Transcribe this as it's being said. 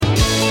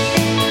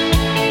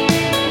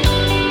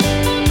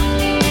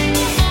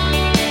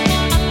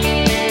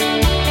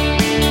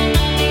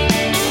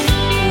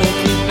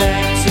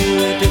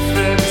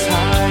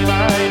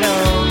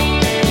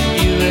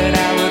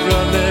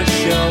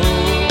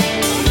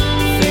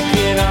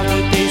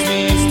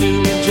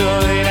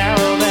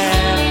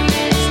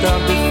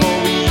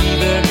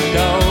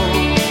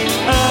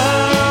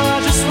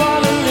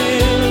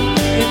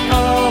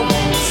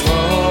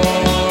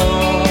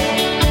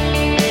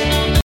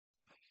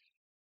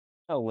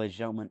Hello, ladies and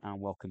gentlemen, and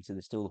welcome to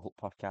the Still the Hook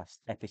podcast,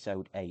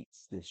 episode 8,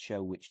 the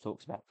show which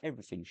talks about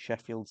everything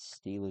Sheffield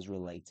Steelers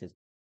related.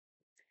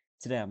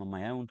 Today I'm on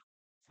my own.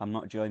 I'm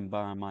not joined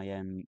by my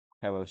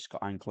co-host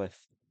Scott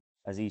Ancliffe,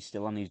 as he's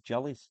still on his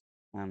jollies,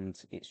 and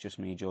it's just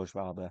me, George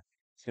Barber.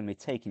 It's going to be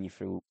taking you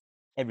through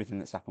everything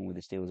that's happened with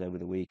the Steelers over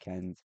the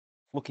weekend,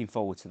 looking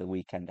forward to the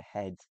weekend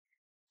ahead,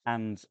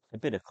 and a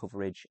bit of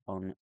coverage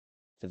on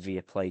the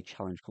Viaplay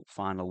Challenge Cup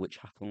final, which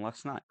happened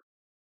last night.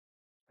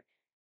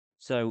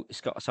 So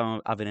Scott's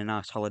having a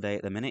nice holiday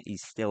at the minute.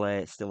 He's still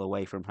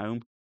away from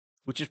home,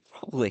 which is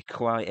probably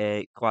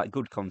quite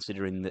good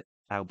considering that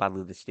how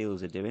badly the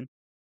Steelers are doing.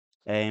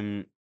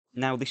 Um,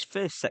 Now this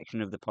first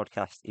section of the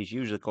podcast is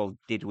usually called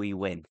 "Did We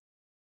Win?"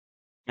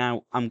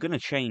 Now I'm going to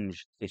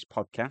change this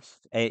podcast,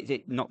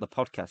 not the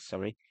podcast,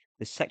 sorry,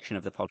 the section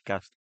of the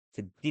podcast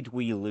to "Did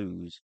We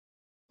Lose?"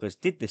 Because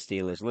did the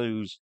Steelers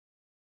lose?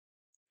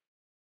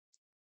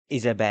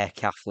 Is a bear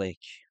Catholic?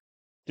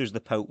 Does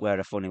the Pope wear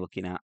a funny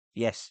looking hat?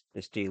 Yes,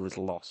 the Steelers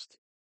lost.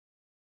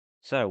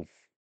 So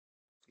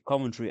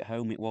Coventry at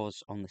home it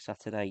was on the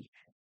Saturday,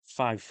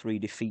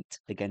 5-3 defeat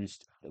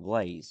against the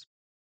Blaze.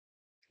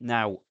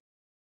 Now,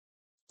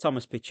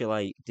 Thomas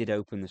Pichlet did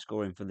open the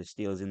scoring for the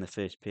Steelers in the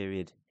first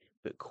period,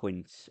 but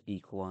Quince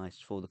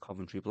equalised for the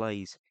Coventry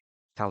Blaze.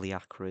 Cally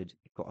Ackred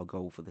got a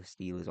goal for the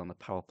Steelers on the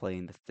power play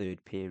in the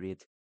third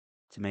period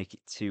to make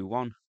it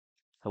 2-1.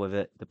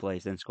 However, the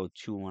Blaze then scored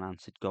two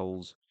unanswered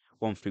goals,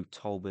 one through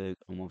Tolberg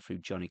and one through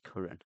Johnny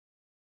Curran.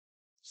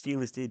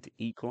 Steelers did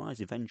equalise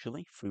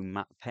eventually through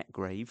Matt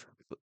Petgrave,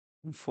 but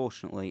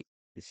unfortunately,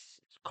 this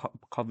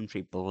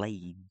Coventry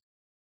Blaze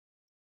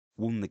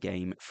won the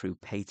game through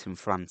Peyton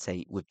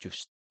Frante with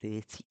just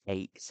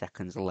 38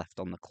 seconds left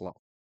on the clock.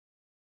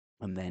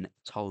 And then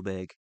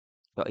Tolberg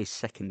got his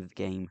second of the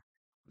game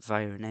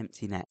via an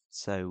empty net.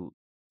 So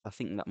I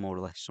think that more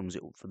or less sums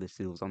it up for the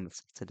Steelers on the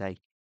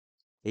Saturday.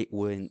 It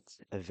weren't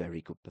a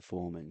very good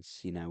performance.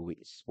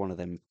 It's one of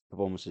them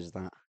performances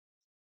that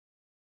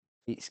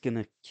it's going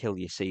to kill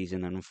your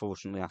season. And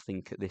unfortunately, I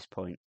think at this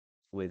point,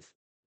 with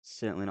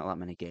certainly not that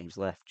many games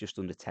left, just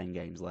under 10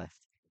 games left,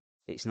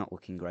 it's not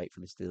looking great for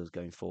the Steelers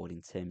going forward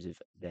in terms of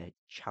their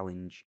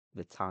challenge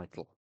the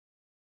title.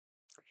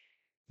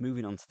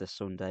 Moving on to the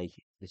Sunday,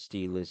 the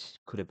Steelers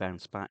could have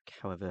bounced back,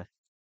 however,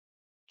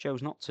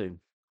 chose not to.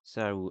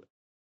 So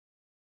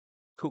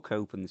Cook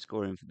opened the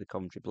scoring for the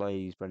Coventry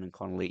Blaze, Brendan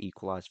Connolly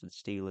equalised for the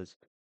Steelers,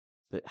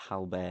 but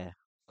Halbert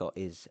got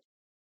his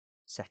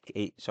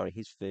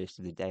his first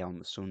of the day on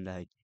the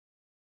Sunday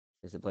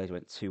as the Blaze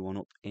went 2-1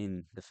 up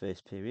in the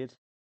first period.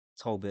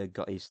 Tolberg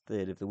got his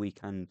third of the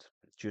weekend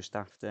just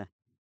after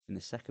in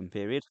the second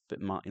period, but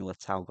Martin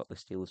Letao got the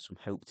Steelers some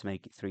hope to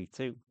make it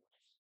 3-2.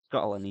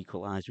 Scotland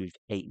equalised with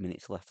 8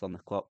 minutes left on the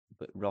clock,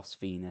 but Ross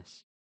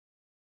Venus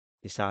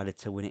decided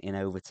to win it in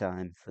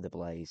overtime for the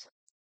Blaze,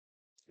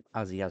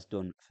 as he has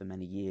done for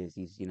many years.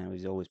 He's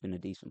always been a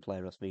decent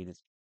player, Ross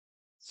Venus.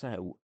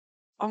 So,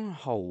 on the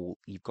whole,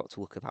 you've got to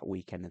look at that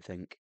weekend and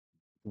think,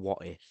 what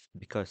if?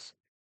 Because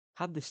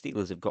had the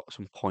Steelers have got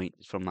some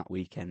points from that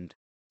weekend,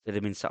 they'd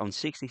have been sat on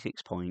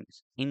 66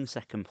 points in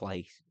second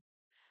place,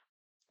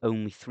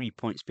 only 3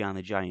 points behind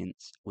the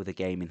Giants with a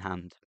game in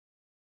hand.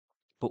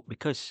 But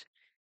because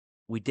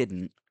we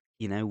didn't,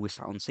 we're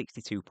sat on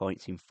 62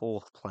 points in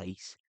fourth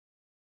place.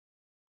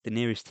 The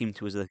nearest team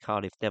to us are the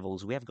Cardiff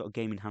Devils. We have got a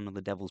game in hand on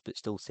the Devils, but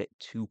still sit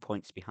 2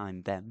 points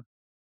behind them.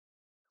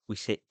 We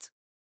sit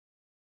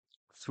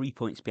 3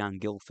 points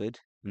behind Guildford,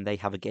 and they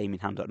have a game in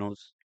hand on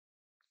us.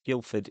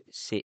 Guildford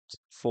sit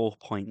 4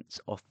 points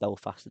off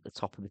Belfast at the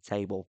top of the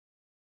table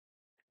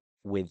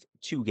with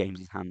two games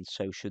in hand.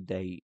 So should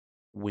they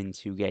win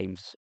two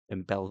games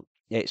and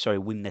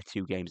win their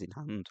two games in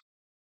hand,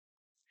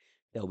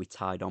 they'll be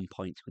tied on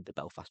points with the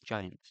Belfast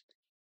Giants.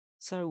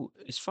 So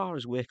as far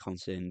as we're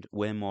concerned,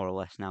 we're more or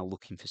less now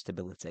looking for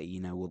stability.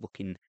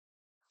 We're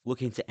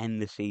looking to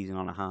end the season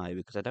on a high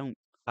because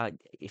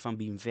if I'm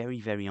being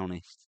very, very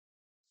honest,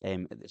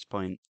 at this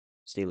point,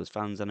 Steelers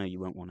fans, I know you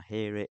won't want to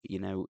hear it.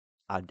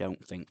 I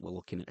don't think we're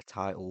looking at a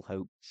title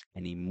hopes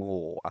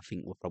anymore. I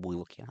think we're probably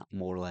looking at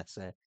more or less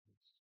a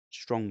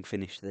strong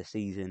finish to the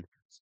season,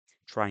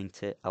 trying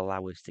to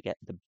allow us to get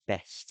the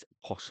best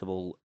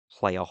possible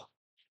playoff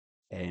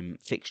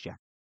fixture.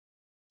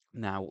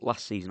 Now,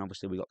 last season,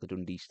 obviously, we got the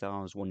Dundee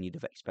Stars, one you'd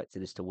have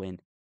expected us to win,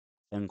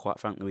 and quite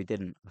frankly, we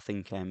didn't. I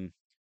think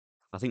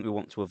we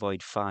want to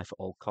avoid five at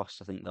all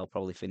costs. I think they'll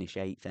probably finish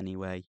eighth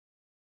anyway.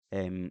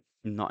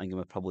 Nottingham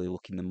are probably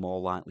looking the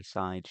more likely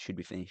side. Should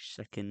we finish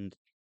second?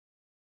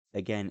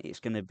 Again, it's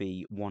going to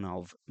be one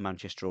of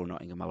Manchester or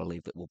Nottingham, I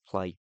believe, that will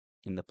play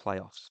in the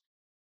playoffs.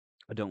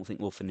 I don't think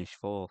we'll finish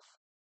fourth,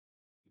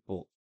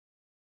 but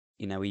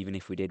even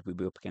if we did, we'd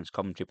be up against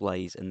Coventry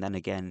Blaze. And then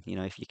again,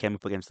 if you came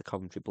up against the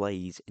Coventry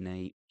Blaze in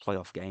a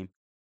playoff game,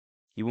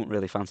 you wouldn't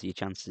really fancy your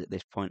chances at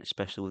this point,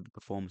 especially with the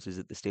performances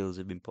that the Steelers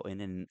have been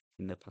putting in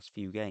the past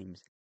few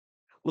games.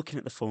 Looking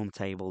at the form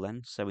table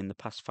then, so in the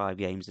past 5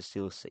 games, the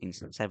Steelers sit in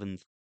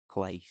seventh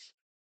place,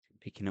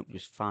 picking up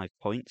just 5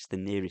 points. The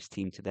nearest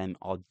team to them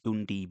are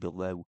Dundee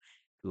below,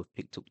 who have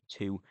picked up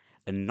two,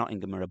 and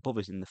Nottingham are above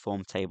us in the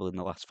form table in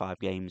the last 5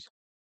 games,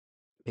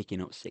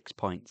 picking up 6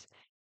 points.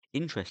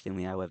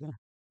 Interestingly, however,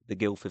 the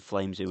Guildford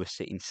Flames, who are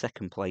sitting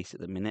second place at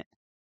the minute,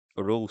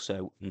 are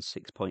also on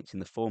 6 points in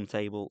the form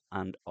table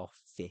and off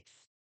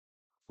fifth,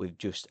 with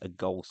just a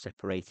goal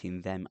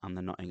separating them and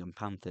the Nottingham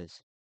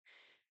Panthers.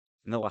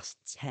 In the last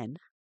 10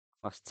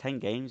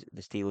 games,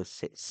 the Steelers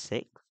sit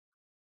sixth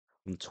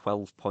on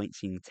 12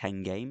 points in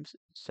 10 games,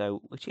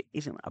 so which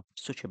isn't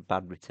such a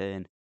bad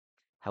return.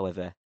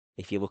 However,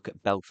 if you look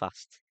at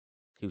Belfast,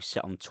 who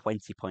sit on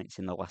 20 points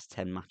in the last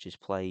 10 matches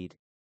played,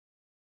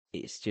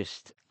 it's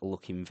just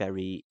looking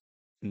very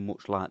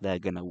much like they're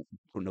going to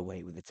run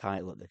away with the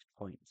title at this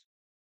point.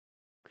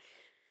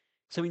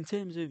 So in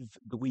terms of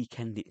the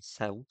weekend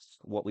itself,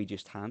 what we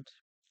just had,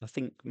 I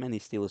think many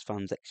Steelers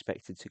fans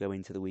expected to go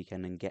into the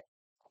weekend and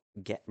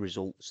get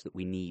results that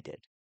we needed.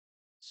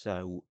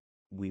 So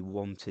we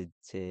wanted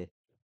to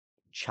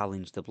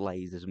challenge the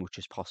Blaze as much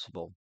as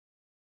possible.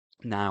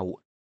 Now,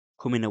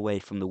 coming away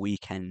from the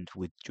weekend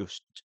with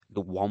just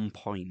the 1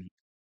 point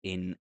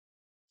in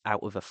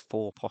out of a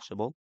 4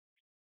 possible,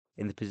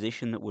 in the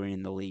position that we're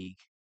in the league,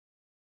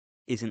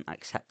 isn't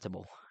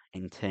acceptable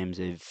in terms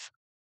of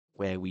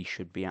where we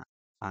should be at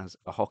as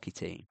a hockey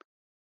team.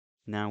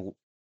 Now,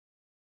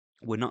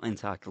 we're not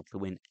entitled to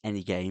win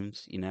any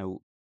games.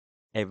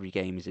 Every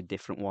game is a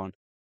different one.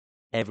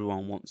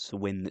 Everyone wants to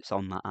win that's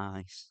on that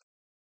ice,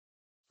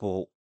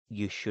 but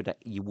you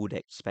would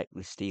expect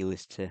the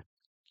Steelers to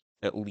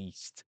at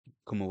least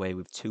come away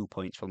with 2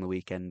 points from the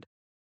weekend,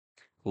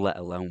 let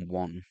alone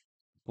one.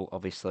 But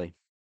obviously,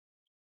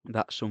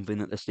 that's something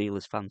that the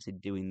Steelers fancied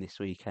doing this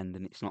weekend,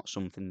 and it's not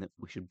something that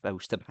we should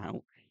boast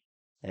about.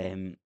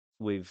 Um,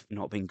 we've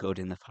not been good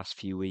in the past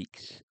few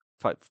weeks. In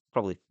fact,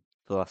 probably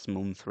the last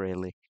month,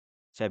 really.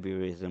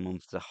 February as a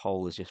month as a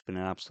whole has just been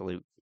an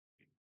absolute,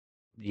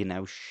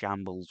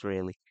 shambles,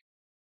 really.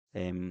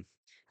 Um,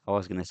 I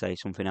was going to say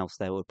something else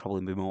there would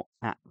probably be more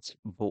apt,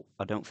 but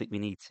I don't think we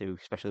need to,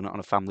 especially not on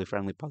a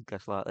family-friendly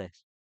podcast like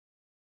this.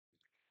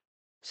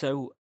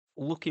 So,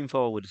 looking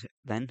forward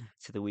then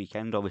to the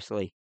weekend,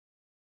 obviously,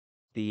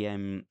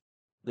 the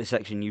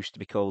section used to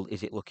be called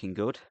 "Is it looking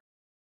good?"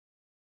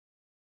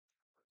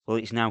 Well,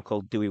 it's now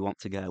called "Do we want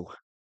to go?"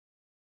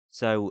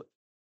 So,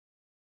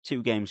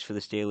 2 games for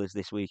the Steelers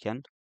this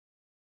weekend.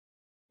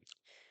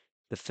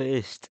 The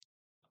first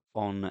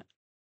on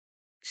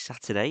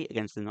Saturday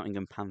against the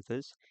Nottingham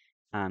Panthers,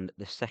 and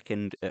the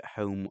second at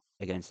home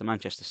against the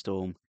Manchester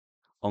Storm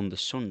on the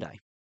Sunday.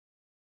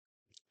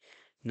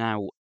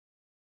 Now,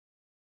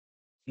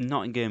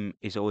 Nottingham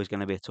is always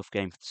going to be a tough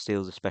game for the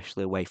Steelers,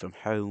 especially away from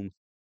home.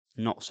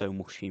 Not so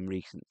much in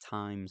recent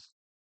times.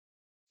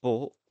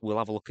 But we'll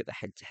have a look at the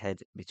head-to-head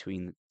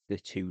between the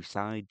two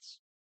sides.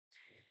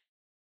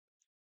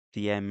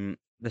 The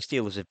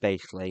Steelers have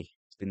basically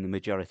been the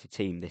majority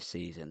team this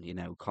season,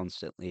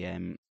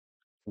 constantly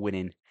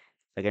winning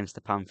against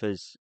the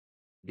Panthers.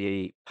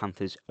 The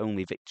Panthers'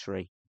 only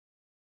victory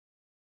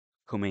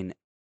coming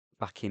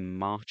back in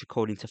March,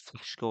 according to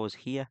Flash Scores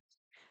here.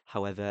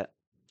 However,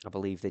 I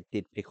believe they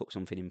did pick up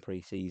something in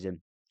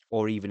pre-season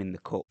or even in the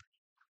cup.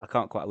 I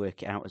can't quite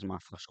work it out as my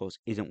Flash Scores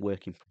isn't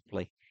working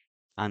properly.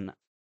 And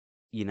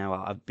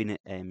I've been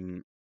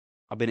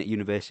at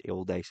university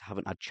all day, so I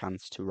haven't had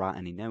chance to write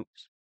any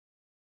notes.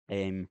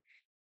 Um,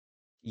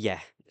 yeah,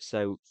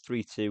 so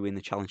 3-2 in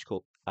the Challenge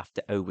Cup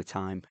after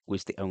overtime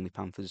was the only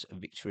Panthers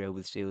victory over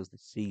the Steelers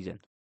this season.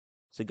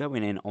 So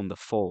going in on the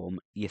form,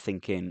 you're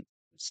thinking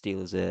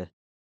Steelers are,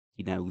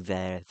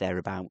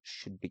 thereabouts,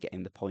 should be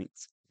getting the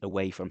points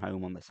away from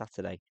home on the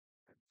Saturday.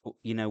 But,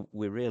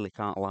 we really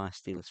can't lie,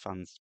 Steelers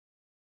fans.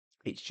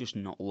 It's just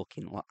not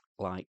looking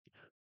like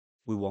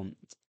we want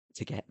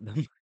to get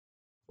them.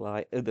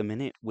 Like, at the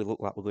minute, we look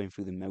like we're going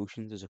through the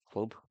motions as a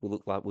club. We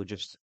look like we're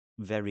just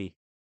very,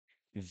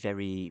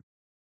 very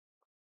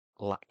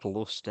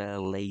lackluster,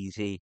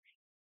 lazy.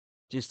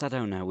 Just, I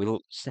don't know. We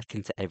look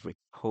second to every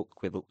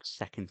puck. We look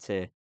second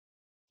to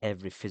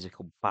every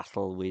physical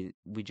battle. We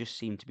just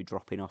seem to be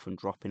dropping off and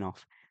dropping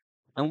off.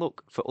 And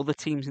look, for other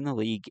teams in the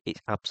league,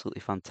 it's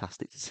absolutely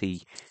fantastic to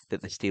see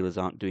that the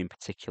Steelers aren't doing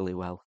particularly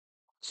well,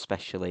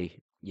 especially,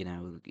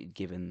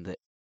 given that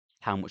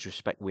how much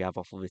respect we have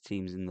off other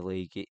teams in the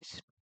league.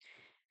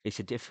 It's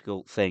a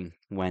difficult thing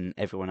when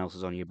everyone else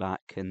is on your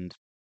back, and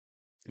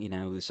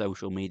the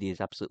social media is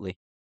absolutely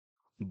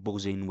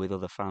buzzing with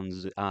other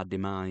fans at our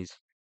demise.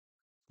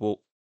 But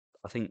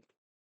I think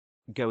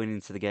going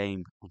into the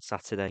game on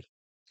Saturday,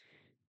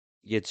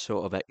 you'd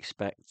sort of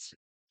expect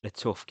a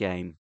tough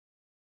game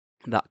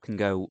that can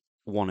go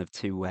one of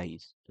two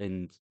ways.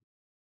 And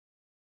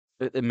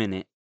at the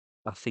minute,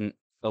 I think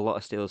a lot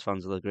of Steelers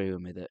fans will agree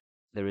with me that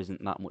there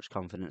isn't that much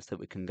confidence that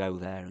we can go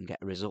there and get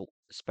a result,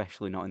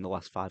 especially not in the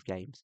last 5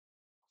 games.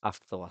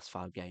 After the last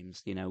 5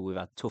 games, we've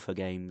had tougher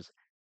games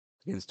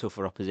against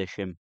tougher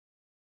opposition,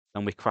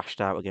 and we crashed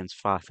out against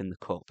Fife in the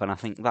cup. And I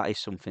think that is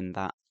something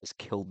that has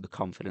killed the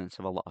confidence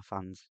of a lot of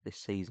fans this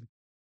season.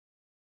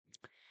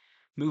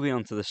 Moving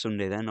on to the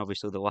Sunday, then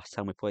obviously the last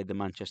time we played the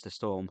Manchester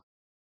Storm,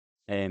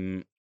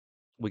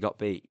 we got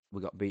beat.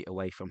 We got beat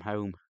away from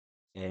home.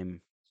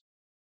 Um,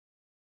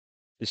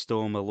 the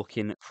Storm are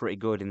looking pretty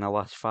good in their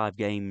last 5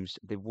 games.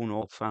 They've won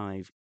all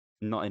 5,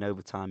 not in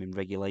overtime, in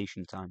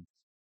regulation time.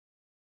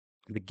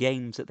 The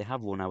games that they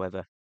have won,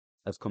 however,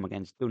 have come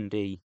against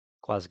Dundee,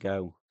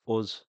 Glasgow,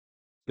 us,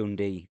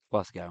 Dundee,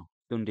 Glasgow.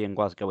 Dundee and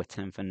Glasgow are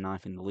 10th and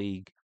 9th in the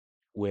league.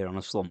 We're on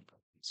a slump.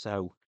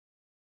 So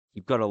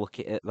you've got to look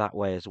at it that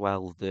way as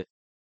well, that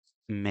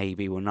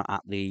maybe we're not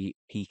at the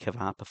peak of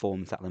our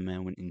performance at the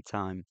moment in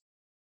time.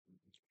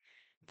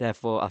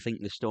 Therefore, I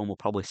think the Storm will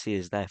probably see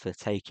us there for the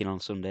taking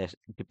on Sunday,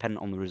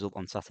 dependent on the result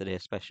on Saturday,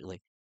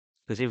 especially.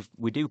 Because if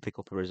we do pick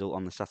up a result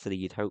on the Saturday,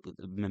 you'd hope that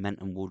the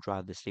momentum will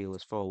drive the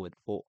Steelers forward.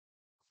 But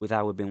with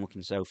how we've been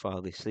looking so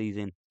far this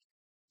season,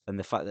 and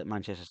the fact that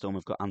Manchester Storm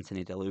have got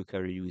Anthony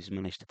DeLuca, who's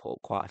managed to put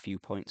up quite a few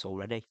points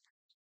already.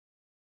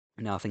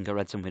 Now, I think I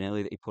read something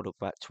earlier that he put up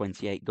about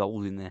 28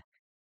 goals in the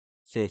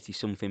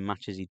 30-something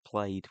matches he'd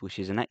played, which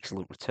is an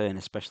excellent return,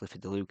 especially for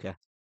DeLuca.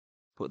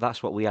 But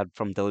that's what we had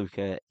from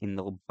DeLuca in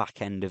the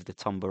back end of the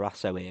Tom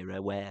Barrasso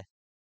era, where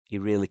he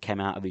really came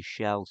out of his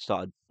shell,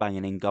 started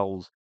banging in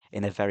goals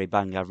in a very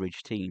bang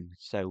average team.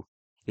 So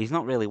he's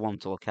not really one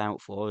to look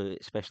out for,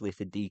 especially if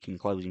the Deacon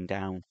closing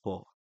down.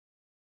 But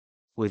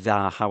with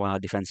how our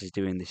defence is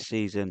doing this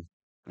season,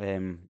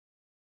 um,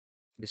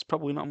 there's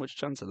probably not much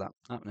chance of that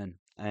happening.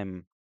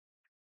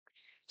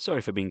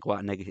 Sorry for being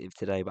quite negative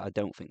today, but I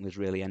don't think there's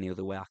really any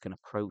other way I can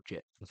approach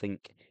it. I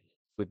think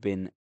we've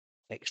been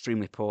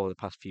extremely poor the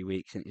past few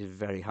weeks, and it's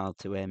very hard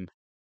to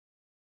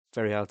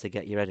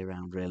get your head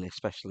around, really,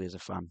 especially as a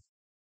fan.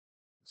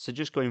 So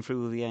just going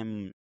through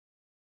the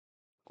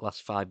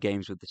last 5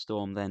 games with the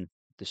Storm, then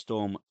the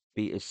Storm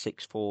beat us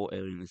 6-4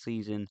 early in the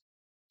season.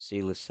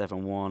 Steelers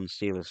 7-1,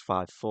 Steelers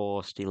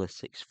 5-4,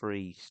 Steelers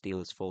 6-3,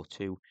 Steelers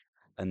 4-2,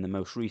 and the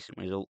most recent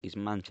result is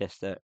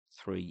Manchester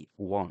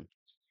 3-1.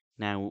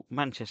 Now,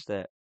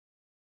 Manchester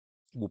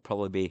will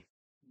probably be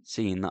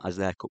seeing that as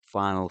their cup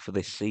final for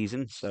this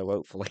season, so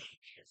hopefully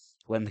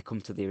when they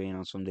come to the arena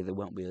on Sunday, they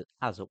won't be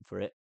as up for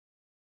it.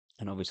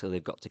 And obviously,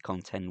 they've got to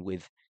contend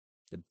with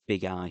the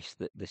big ice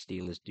that the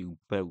Steelers do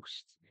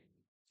boast.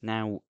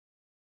 Now,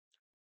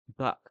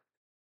 but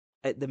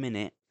at the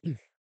minute,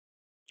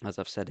 as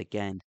I've said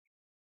again,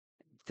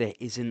 there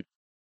isn't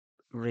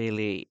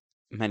really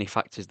many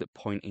factors that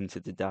point into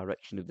the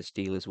direction of the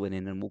Steelers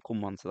winning, and we'll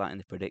come on to that in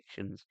the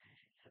predictions.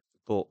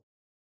 But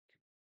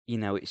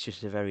it's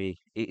just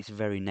it's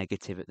very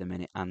negative at the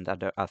minute, and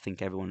I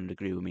think everyone would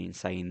agree with me in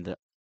saying that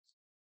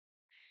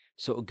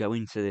sort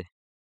of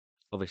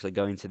obviously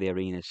going to the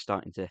arena is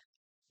starting to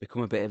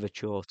become a bit of a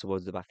chore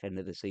towards the back end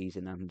of the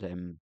season,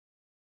 and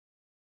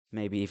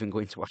maybe even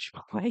going to watch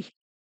play.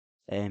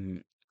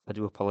 Um, I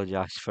do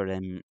apologise for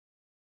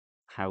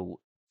how,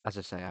 as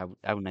I say,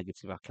 how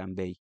negative I can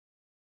be.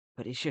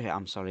 But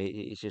I'm sorry,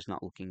 it's just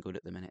not looking good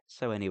at the minute.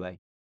 So anyway,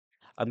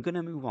 I'm going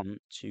to move on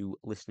to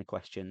listener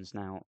questions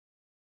now.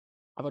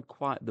 I've had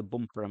quite the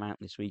bumper amount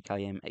this week.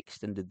 I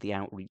extended the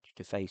outreach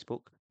to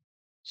Facebook,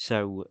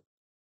 so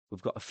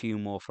we've got a few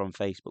more from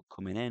Facebook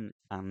coming in,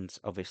 and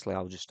obviously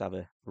I'll just have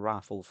a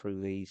raffle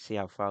through these, see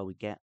how far we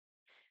get.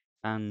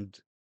 And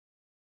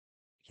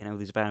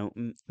there's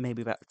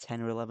maybe about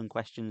 10 or 11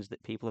 questions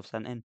that people have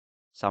sent in,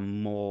 so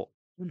I'm more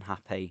than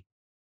happy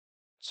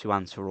to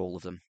answer all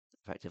of them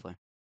effectively.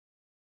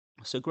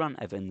 So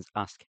Grant Evans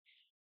asked,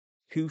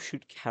 who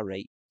should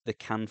carry the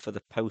can for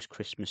the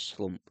post-Christmas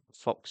slump,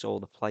 Fox or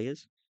the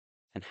players?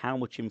 And how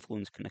much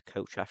influence can a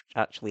coach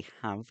actually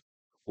have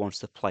once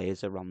the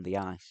players are on the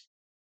ice?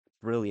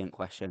 Brilliant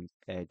question,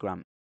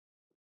 Grant.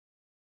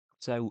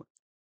 So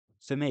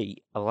for me,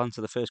 I'll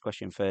answer the first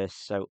question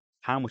first. So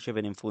how much of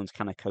an influence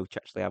can a coach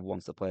actually have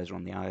once the players are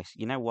on the ice?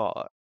 You know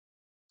what?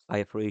 I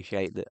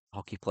appreciate that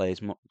hockey players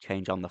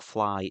change on the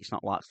fly. It's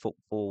not like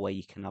football where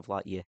you can have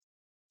like your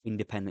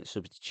independent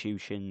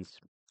substitutions.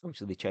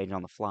 Obviously, they change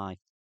on the fly.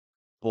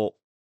 But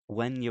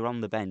when you're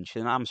on the bench,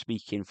 and I'm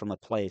speaking from a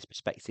player's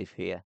perspective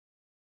here.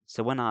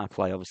 So when I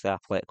play, obviously I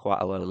play at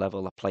quite a low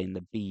level. I play in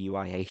the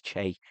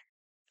BUIHA,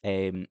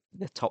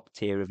 the top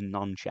tier of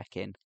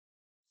non-checking,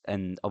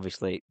 and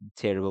obviously the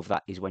tier above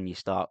that is when you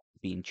start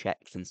being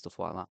checked and stuff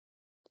like that.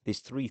 There's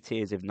 3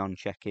 tiers of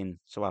non-checking,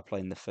 so I play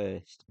in the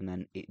first, and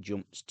then it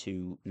jumps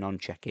to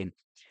non-checking,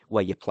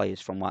 where your players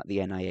from like the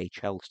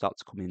NIHL start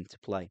to come into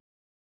play.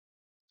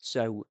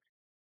 So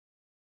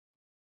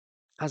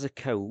as a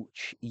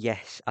coach,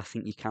 yes, I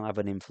think you can have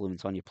an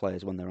influence on your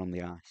players when they're on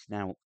the ice.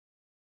 Now,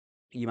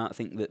 you might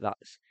think that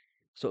that's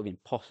sort of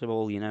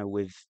impossible,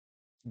 with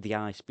the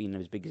ice being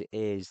as big as it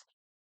is,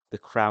 the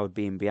crowd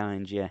being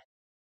behind you.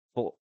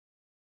 But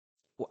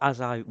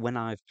when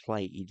I've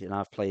played, and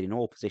I've played in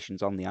all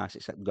positions on the ice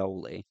except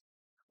goalie,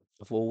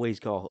 I've always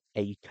got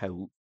a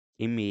coach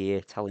in my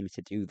ear telling me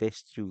to do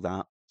this, do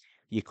that.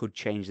 You could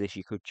change this,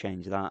 you could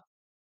change that.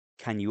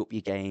 Can you up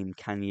your game?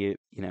 Can you,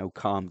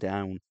 calm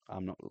down?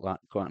 I'm not like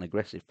quite an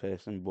aggressive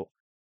person, but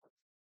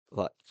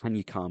like, can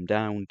you calm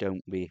down?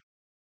 Don't be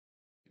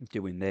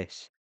doing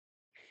this.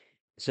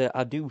 So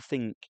I do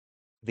think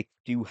they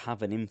do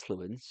have an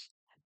influence.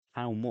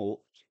 How much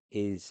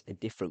is a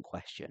different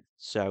question.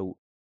 So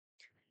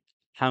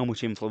how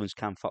much influence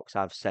can Fox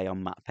have, say,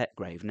 on Matt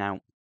Petgrave? Now,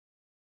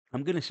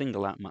 I'm going to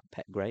single out Matt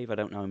Petgrave. I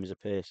don't know him as a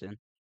person,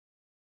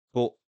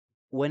 but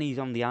when he's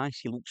on the ice,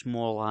 he looks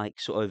more like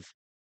sort of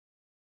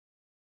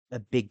a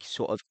big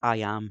sort of I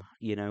am,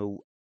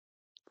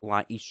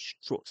 like he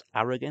struts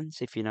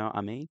arrogance, if you know what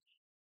I mean.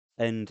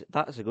 And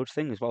that's a good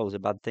thing as well as a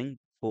bad thing.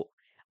 But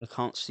I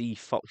can't see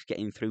Fox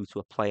getting through to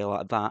a player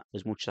like that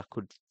as much as I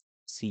could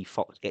see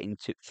Fox getting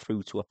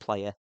through to a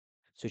player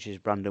such as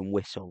Brandon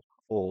Whistle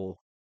or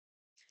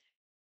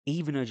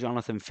even a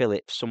Jonathan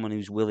Phillips, someone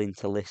who's willing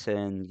to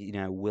listen,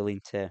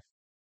 willing to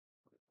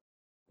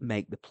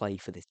make the play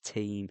for the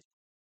team.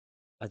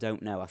 I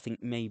don't know. I think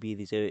maybe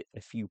there's a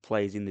few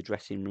players in the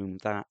dressing room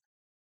that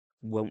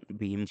won't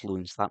be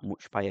influenced that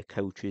much by a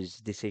coach's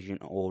decision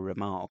or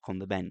remark on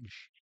the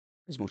bench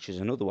as much as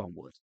another one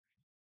would.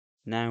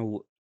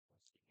 Now,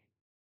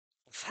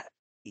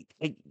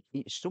 it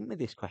stumped me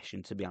this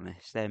question to be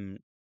honest.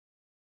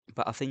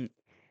 But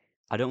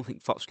I don't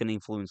think Fox can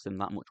influence them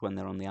that much when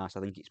they're on the ice.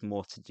 I think it's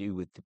more to do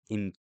with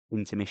the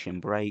intermission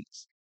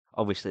breaks.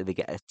 Obviously, they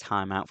get a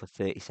timeout for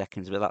 30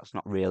 seconds, but that's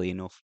not really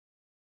enough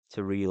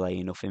to relay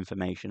enough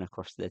information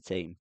across their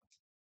team.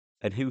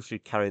 And who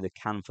should carry the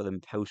can for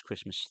them post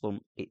Christmas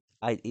slump?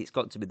 It's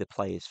got to be the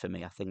players for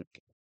me. I think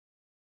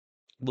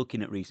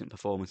looking at recent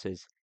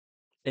performances,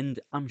 and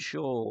I'm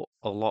sure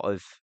a lot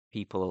of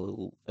people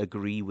will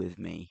agree with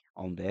me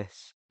on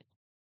this.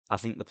 I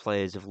think the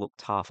players have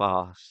looked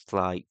half-arsed,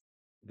 like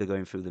they're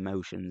going through the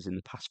motions in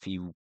the past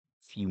few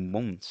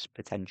months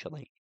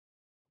potentially.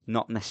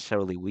 Not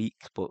necessarily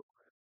weeks, but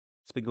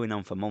it's been going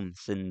on for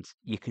months, and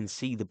you can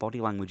see the body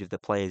language of the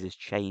players has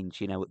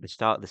changed. At the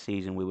start of the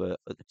season, we were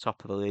at the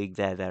top of the league,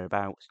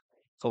 thereabouts,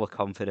 full of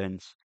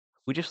confidence.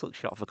 We just look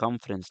shot for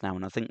confidence now,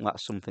 and I think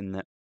that's something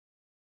that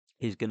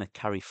is going to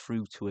carry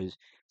through to us,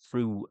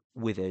 through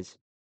with us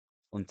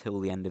until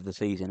the end of the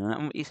season.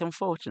 And it's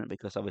unfortunate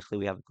because obviously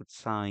we have a good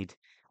side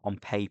on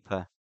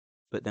paper,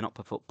 but they're not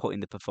putting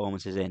the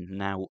performances in.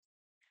 Now,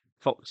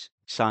 Fox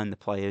signed the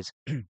players,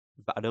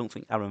 but I don't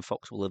think Aaron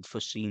Fox will have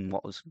foreseen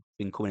what has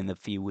been coming in the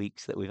few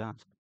weeks that we've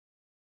had.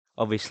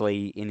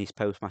 Obviously, in his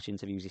post-match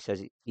interviews, he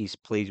says he's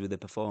pleased with the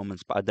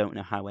performance, but I don't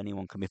know how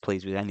anyone can be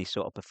pleased with any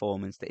sort of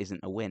performance that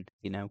isn't a win.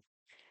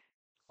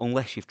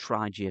 Unless you've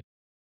tried your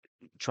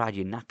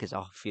knackers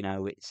off.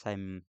 It's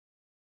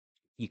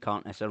you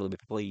can't necessarily be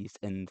pleased.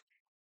 And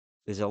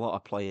there's a lot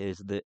of players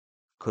that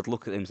could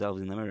look at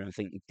themselves in the mirror and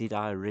think, did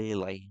I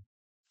really?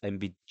 And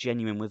be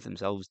genuine with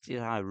themselves. Did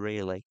I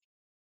really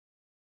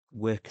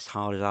work as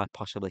hard as I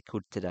possibly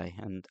could today?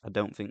 And I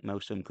don't think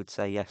most of them could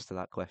say yes to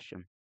that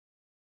question.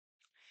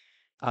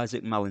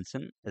 Isaac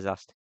Mallinson has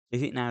asked,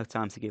 is it now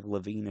time to give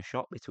Levine a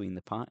shot between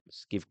the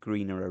pipes? Give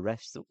Greener a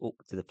rest up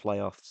to the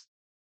playoffs?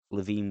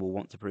 Levine will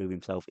want to prove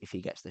himself if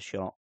he gets the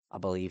shot. I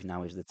believe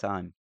now is the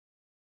time.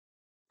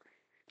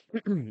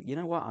 You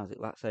know what, Isaac?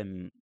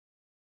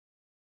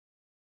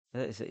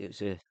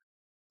 It's a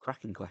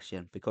cracking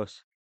question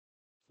because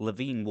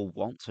Levine will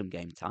want some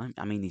game time.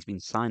 I mean, he's been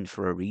signed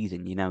for a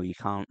reason. You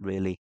can't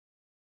really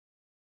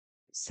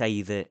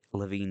say that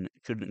Levine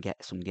shouldn't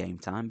get some game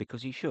time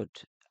because he should.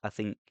 I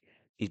think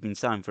he's been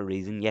signed for a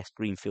reason. Yes,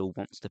 Greenfield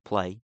wants to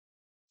play,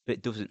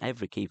 but doesn't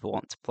every keeper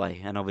want to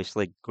play? And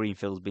obviously,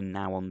 Greenfield's been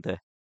now on the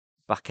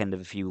back end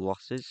of a few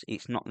losses.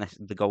 It's not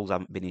necessarily the goals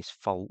haven't been his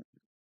fault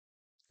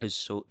as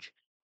such,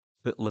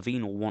 but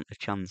Levine will want a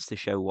chance to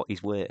show what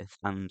he's worth.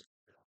 And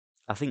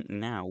I think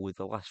now with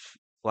the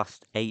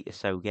last 8 or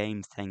so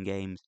games, 10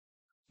 games,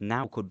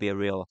 now could be a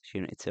real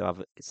opportunity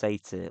to say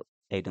to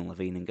Aidan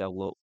Levine and go,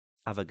 look,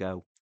 have a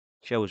go,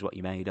 show us what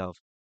you're made of.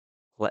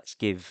 Let's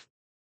give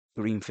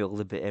Greenfield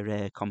a bit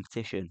of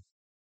competition.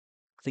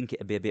 I think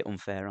it'd be a bit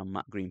unfair on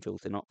Matt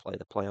Greenfield to not play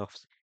the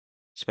playoffs,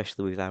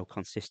 especially with how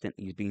consistent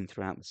he's been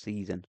throughout the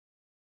season.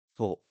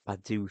 But I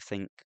do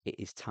think it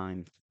is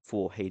time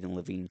for Hayden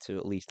Levine to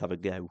at least have a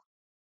go.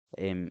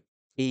 Um,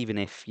 Even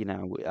if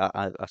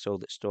I saw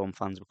that Storm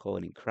fans were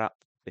calling him crap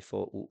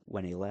before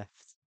when he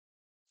left.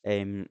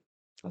 Um,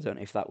 I don't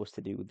know if that was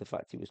to do with the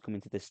fact he was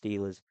coming to the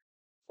Steelers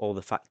or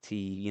the fact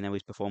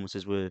his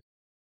performances were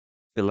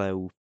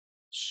below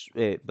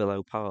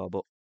par.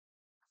 But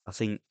I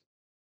think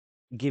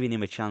giving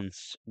him a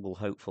chance will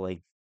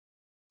hopefully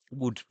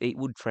would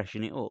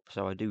freshen it up.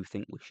 So I do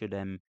think we should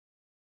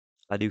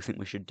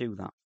do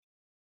that.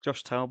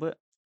 Josh Talbot,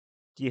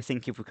 do you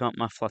think if we can't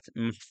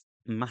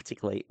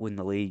mathematically win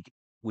the league,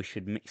 we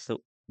should mix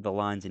up the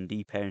lines in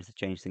deep areas to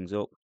change things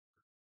up?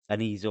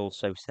 And he's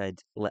also said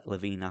let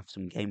Levine have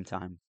some game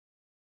time.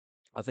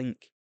 I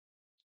think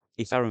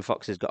if Aaron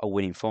Fox has got a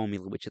winning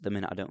formula, which at the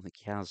minute I don't think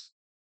he has,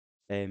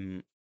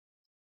 um,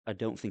 I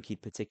don't think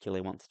he'd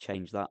particularly want to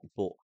change that.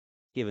 But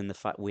given the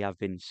fact we have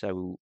been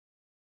so,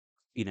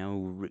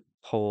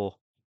 poor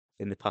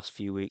in the past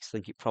few weeks, I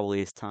think it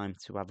probably is time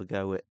to have a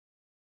go at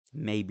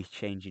maybe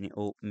changing it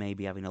up,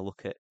 maybe having a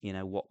look at,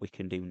 what we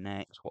can do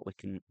next, what we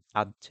can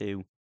add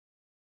to,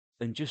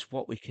 and just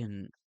what we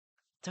can.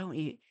 Don't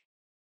you?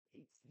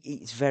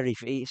 It's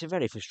a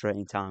very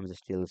frustrating time as a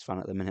Steelers fan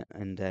at the minute,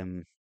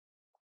 and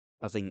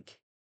I think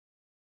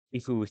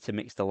if we were to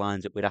mix the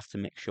lines up, we'd have to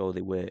make sure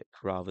they work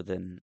rather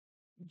than,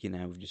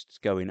 just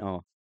going,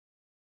 oh,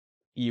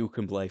 you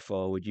can play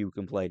forward, you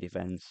can play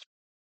defence.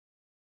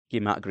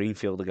 Give Matt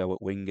Greenfield a go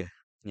at winger.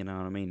 You know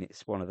what I mean?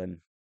 It's one of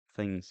them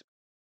things.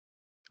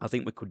 I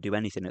think we could do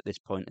anything at this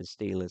point as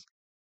Steelers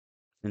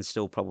and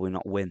still probably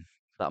not win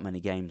that many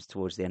games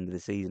towards the end of the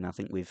season. I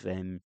think we've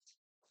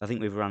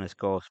run its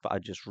course, but I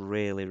just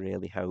really,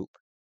 really hope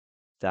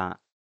that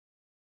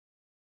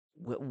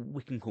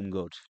we can come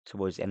good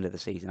towards the end of the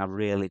season. I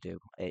really do.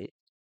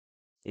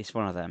 It's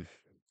one of them.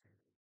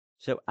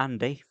 So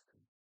Andy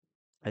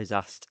has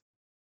asked,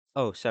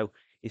 oh, so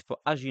he's put,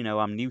 as you know,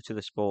 I'm new to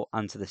the sport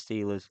and to the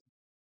Steelers.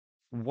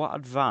 What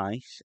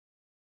advice,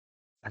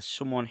 as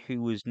someone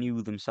who was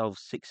new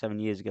themselves 6, 7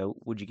 years ago,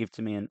 would you give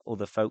to me and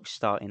other folks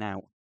starting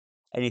out?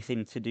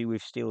 Anything to do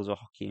with Steelers or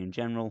hockey in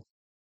general?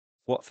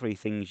 What three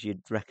things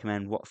you'd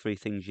recommend? What three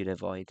things you'd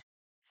avoid?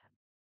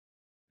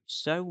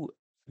 So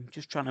I'm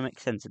just trying to make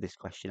sense of this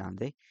question,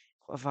 Andy.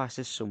 What advice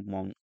has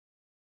someone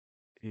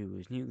who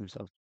was new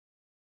themselves?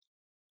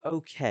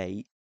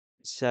 Okay,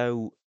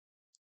 so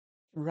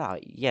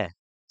right, yeah.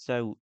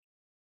 So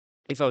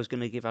if I was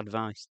going to give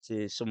advice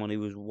to someone who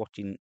was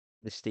watching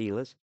the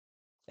Steelers,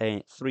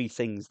 three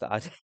things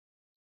that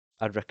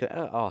I'd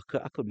recommend. Oh,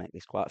 I could make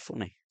this quite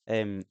funny.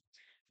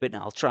 But no,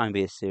 I'll try and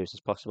be as serious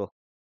as possible.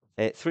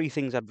 Three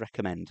things I'd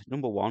recommend.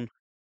 Number one,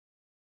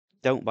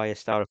 don't buy a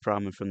Star of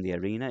Primer from the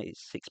arena.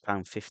 It's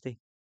 £6.50.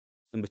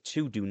 Number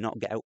two, do not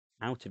get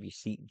out of your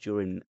seat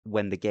during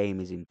when the game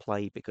is in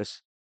play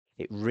because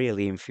it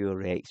really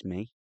infuriates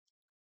me.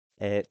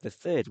 The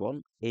third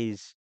one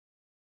is,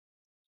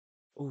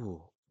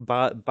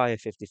 buy a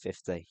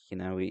 50-50.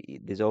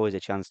 There's always a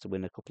chance to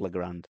win a couple of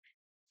grand.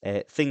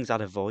 Things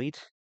I'd avoid.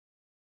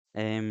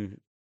 Um,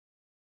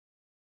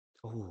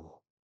 oh,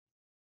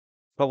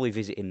 probably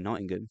visiting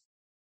Nottingham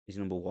is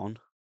number one.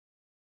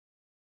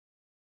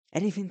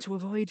 Anything to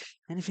avoid?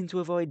 Anything to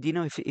avoid? Do you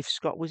know if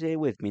Scott was here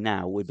with me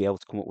now, we'd be able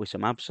to come up with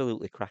some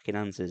absolutely cracking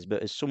answers.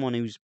 But as someone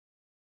who's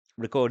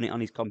recording it on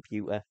his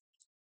computer,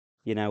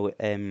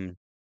 in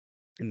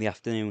the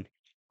afternoon,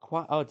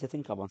 quite hard to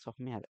think of on top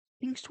of my head.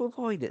 Things to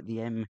avoid at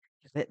the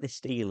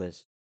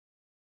Steelers.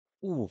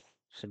 Ooh,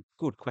 it's a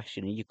good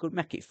question. And you could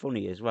make it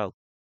funny as well.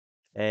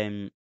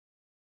 Um,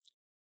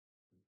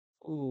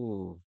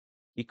 ooh,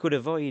 you could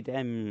avoid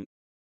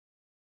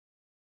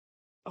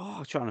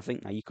I'm trying to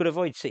think now. You could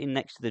avoid sitting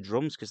next to the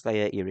drums because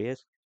they hurt your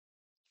ears,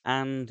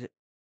 and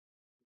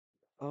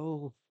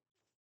oh,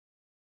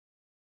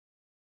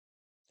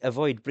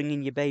 avoid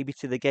bringing your baby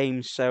to the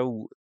game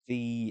so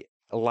the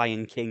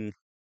Lion King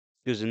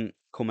doesn't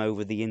come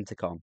over the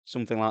intercom,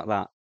 something like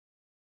that,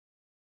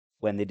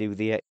 when they do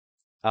the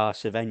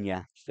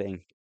Savenya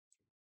thing.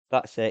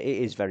 It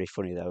is very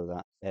funny though,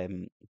 that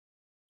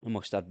I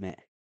must admit.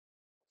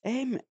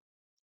 Um,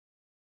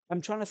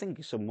 I'm trying to think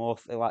of some more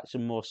like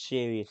some more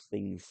serious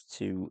things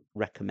to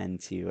recommend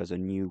to you as a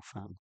new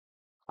fan.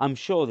 I'm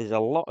sure there's a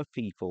lot of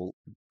people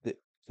that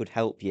could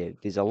help you.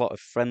 There's a lot of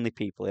friendly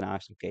people in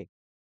ice hockey.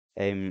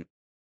 Um,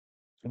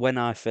 when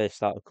I first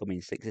started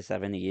coming 6 or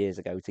 7 years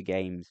ago to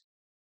games,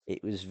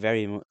 it was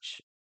very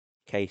much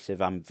a case of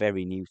I'm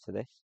very new to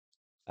this.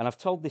 And I've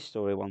told this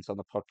story once on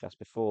the podcast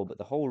before, but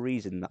the whole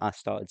reason that I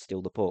started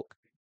Steal the Puck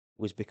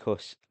was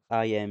because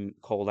I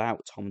called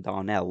out Tom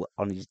Darnell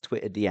on his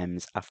Twitter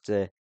DMs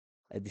after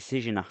a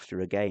decision after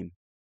a game.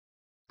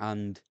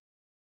 And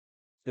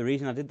the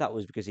reason I did that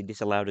was because he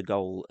disallowed a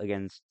goal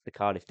against the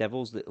Cardiff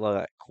Devils that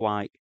were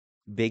quite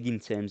big in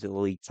terms of the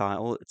league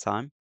title at the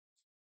time.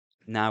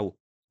 Now,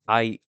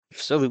 I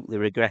absolutely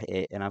regret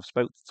it, and I've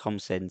spoke to Tom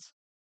since,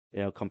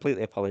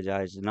 completely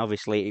apologised, and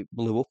obviously it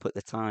blew up at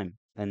the time,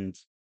 and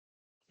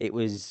it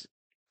was,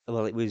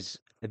 well, it was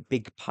a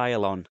big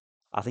pile on.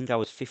 I think I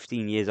was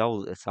 15 years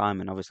old at the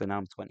time, and obviously now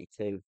I'm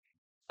 22.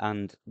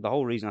 And the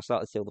whole reason I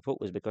started Steal the Puck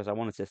was because I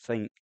wanted to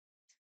think,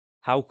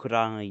 how could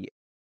I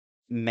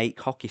make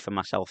hockey for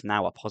myself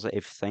now a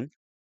positive thing?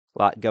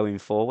 Like going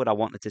forward, I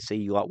wanted to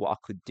see like what I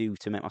could do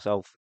to make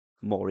myself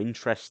more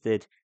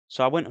interested.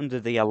 So I went under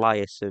the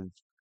alias of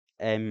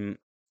um,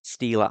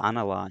 Steeler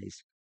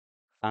Analyze,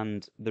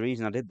 and the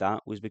reason I did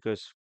that was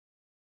because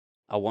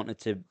I wanted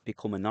to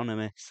become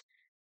anonymous,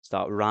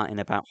 start writing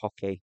about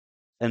hockey,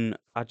 and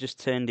I just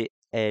turned it.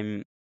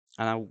 And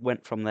I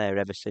went from there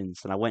ever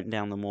since, and I went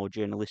down the more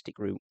journalistic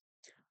route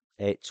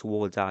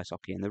towards ice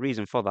hockey. And the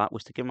reason for that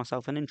was to give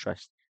myself an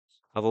interest.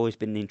 I've always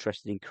been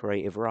interested in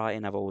creative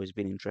writing. I've always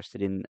been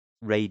interested in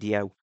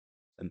radio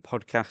and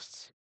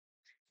podcasts,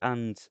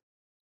 and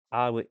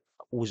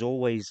was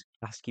always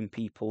asking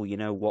people,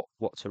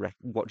 what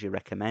do you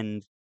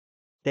recommend?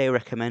 They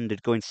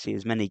recommended going to see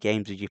as many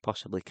games as you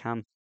possibly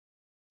can.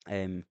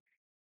 Um,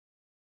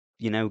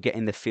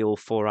 getting the feel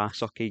for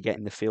ice hockey,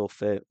 getting the feel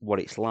for what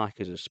it's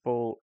like as a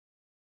sport,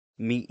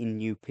 meeting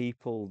new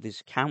people.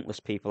 There's countless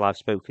people I've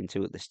spoken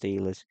to at the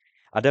Steelers.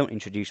 I don't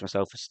introduce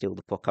myself as Steal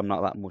the Puck. I'm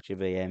not that much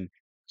of a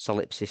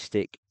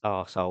solipsistic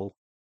arsehole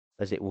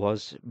as it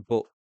was,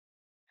 but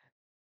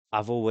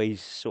I've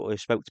always sort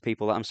of spoke to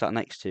people that I'm sat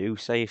next to,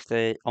 say if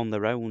they're on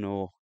their own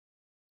or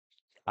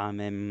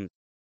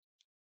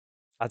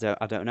I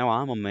don't know.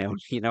 I'm on my own.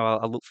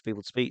 I look for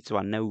people to speak to.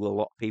 I know a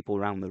lot of people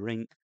around the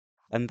rink,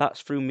 and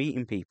that's through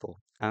meeting people.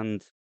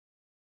 And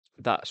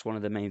that's one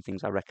of the main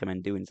things I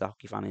recommend doing as a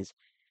hockey fan is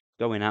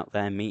going out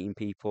there, meeting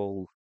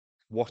people,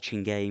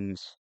 watching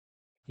games,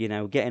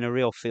 getting a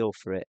real feel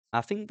for it.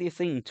 I think the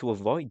thing to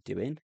avoid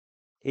doing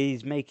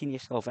is making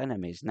yourself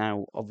enemies.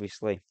 Now,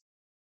 obviously,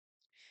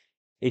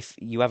 if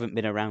you haven't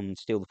been around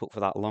Steal the Puck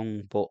for that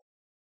long, but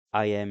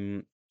I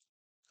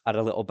had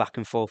a little back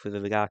and forth with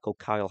a guy called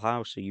Kyle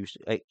House, who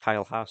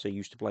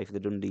used to play for the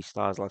Dundee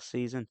Stars last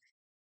season.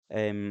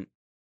 Um,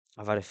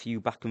 I've had a few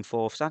back and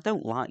forths. I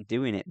don't like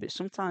doing it, but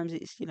sometimes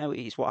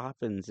it's what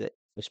happens.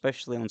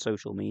 Especially on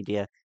social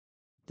media,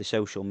 the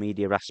social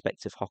media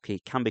aspect of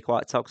hockey can be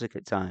quite toxic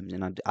at times,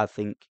 and I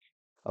think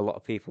a lot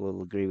of people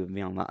will agree with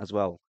me on that as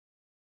well.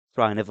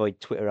 Try and avoid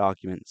Twitter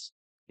arguments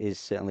is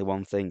certainly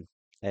one thing.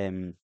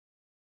 Um,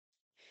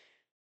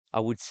 I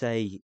would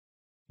say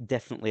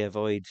definitely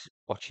avoid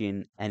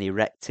watching any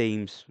rec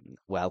teams.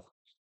 Well,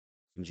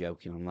 I'm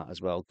joking on that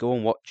as well. Go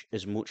and watch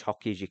as much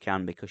hockey as you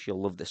can because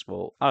you'll love the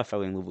sport. I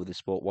fell in love with the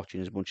sport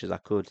watching as much as I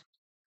could.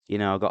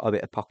 I got a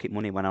bit of pocket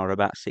money when I was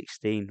about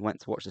 16.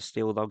 Went to watch the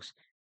Steel Dogs,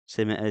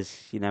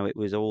 Scimitars. It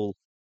was all.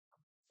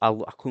 I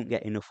couldn't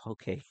get enough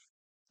hockey.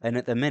 And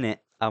at the minute,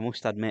 I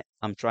must admit,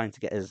 I'm trying to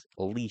get as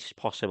least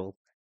possible.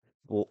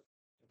 But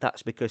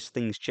that's because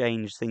things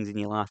change, things in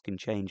your life can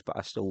change, but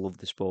I still love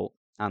the sport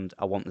and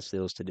I want the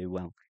Steelers to do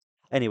well.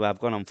 Anyway, I've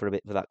gone on for a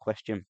bit for that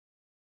question.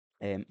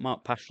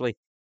 Mark Pashley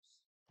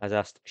has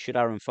asked, should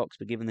Aaron Fox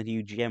be given the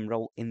new GM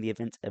role in the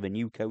event of a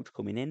new coach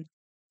coming in?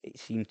 It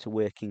seemed to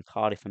work in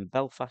Cardiff and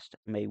Belfast,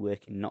 may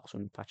work in Notts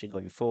and Patcher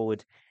going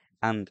forward.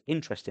 And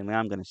interestingly,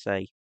 I'm going to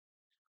say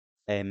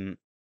um,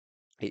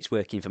 it's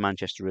working for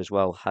Manchester as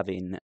well,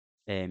 having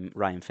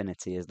Ryan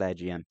Finnerty as their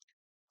GM.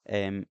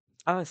 Um,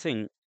 I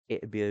think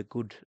it'd be a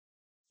good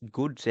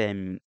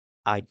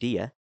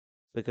idea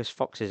because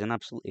Fox is an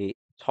absolutely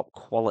top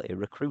quality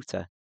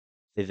recruiter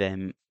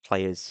of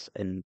players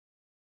and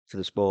for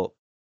the sport.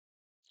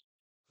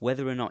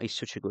 Whether or not he's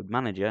such a good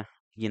manager,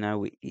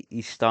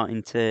 he's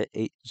starting to.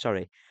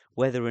 Sorry,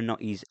 whether or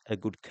not he's a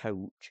good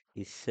coach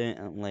is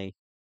certainly.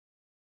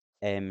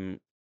 Um,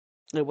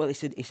 well,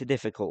 it's a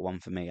difficult one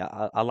for me.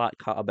 I like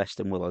Carter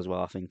Beston-Will as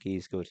well. I think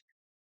he's good.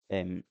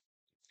 Um,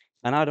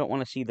 and I don't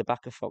want to see the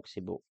back of Foxy,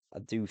 but I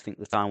do think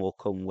the time will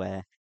come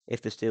where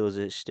if the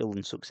Steelers are still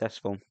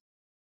unsuccessful,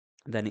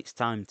 then it's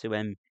time to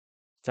go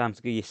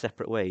your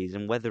separate ways.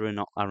 And whether or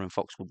not Aaron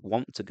Fox would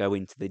want to go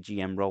into the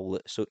GM role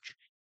at such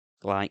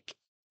like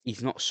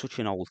he's not such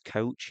an old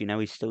coach,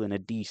 he's still in a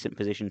decent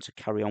position to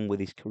carry on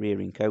with his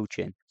career in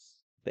coaching.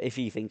 But if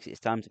he thinks it's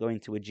time to go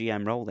into a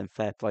GM role, then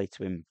fair play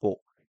to him. But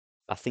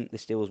I think the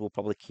Steelers will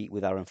probably keep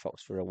with Aaron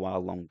Fox for a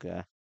while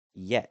longer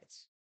yet.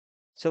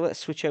 So let's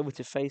switch over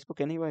to Facebook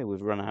anyway.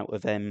 We've run out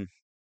of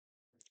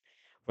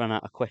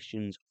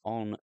questions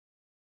on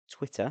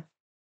Twitter,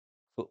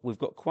 but we've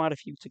got quite a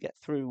few to get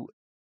through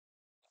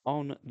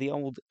on the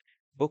old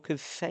Book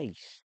of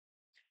Face.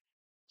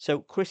 So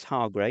Chris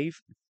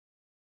Hargrave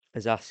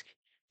has asked,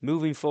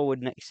 moving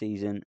forward next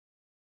season,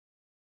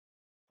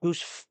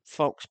 does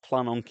Fox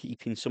plan on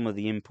keeping some of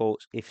the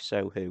imports? If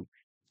so, who?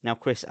 Now,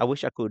 Chris, I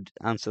wish I could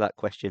answer that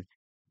question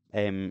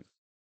um,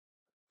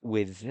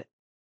 with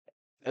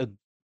a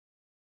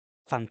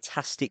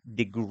fantastic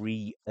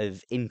degree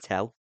of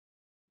intel.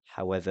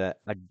 However,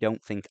 I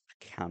don't think I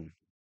can.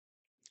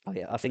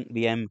 I think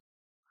the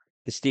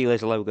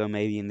Steelers logo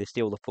maybe and the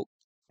Steal the Puck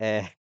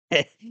uh,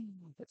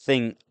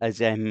 thing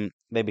has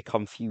maybe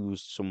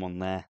confused someone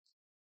there.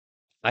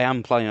 I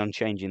am planning on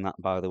changing that,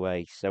 by the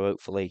way. So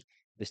hopefully,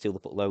 the Steal the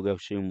Puck logo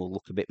soon will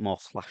look a bit more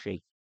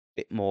flashy,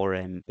 bit more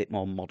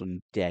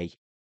modern day,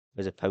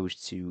 as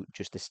opposed to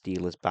just the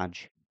Steelers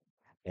badge.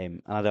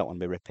 And I don't want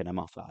to be ripping them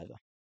off either.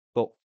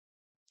 But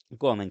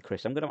go on then,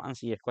 Chris. I'm going to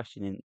answer your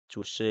question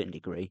to a certain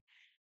degree.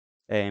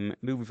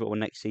 Moving forward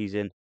next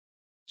season,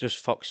 does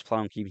Fox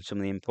plan on keeping some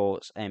of the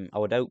imports? I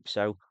would hope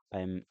so.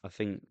 I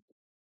think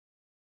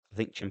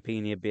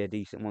Champini would be a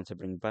decent one to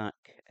bring back.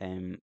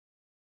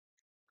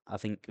 I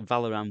think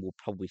Valoran will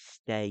probably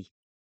stay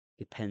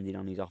depending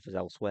on his offers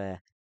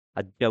elsewhere.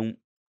 I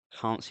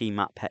can't see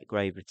Matt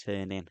Petgrave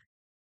returning.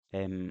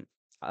 Um,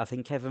 I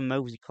think Evan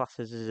Mosey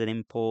classes as an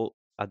import.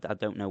 I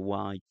don't know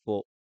why,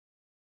 but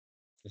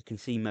I can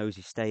see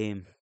Mosey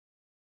staying.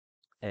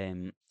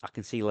 I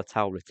can see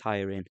Latal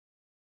retiring,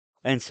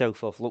 and so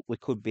forth. Look, we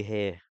could be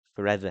here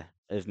forever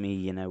of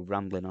me,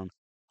 rambling on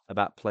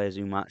about players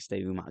who might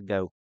stay, who might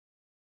go.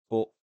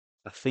 But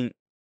I think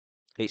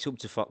it's up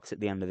to Fox at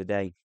the end of the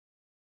day,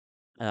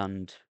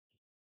 and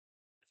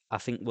I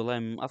think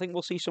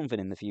we'll see something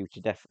in the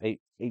future. Definitely,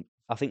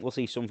 I think we'll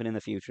see something in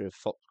the future of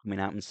Fox coming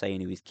out and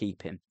saying who he's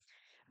keeping,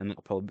 and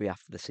that'll probably be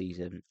after the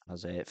season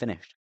has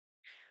finished.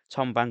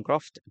 Tom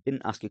Bancroft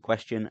didn't ask a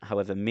question,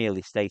 however,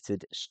 merely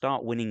stated,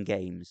 "Start winning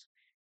games."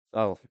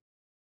 Well,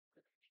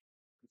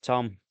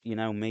 Tom,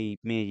 me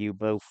and you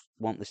both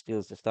want the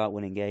Steelers to start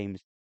winning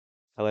games.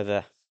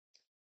 However,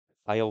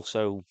 I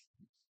also,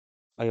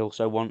 I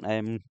also want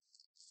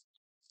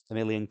 £1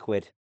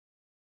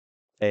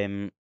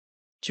 million.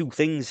 Two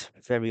things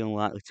very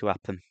unlikely to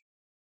happen.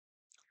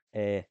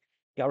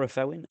 Gareth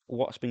Owen,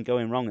 what's been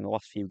going wrong in the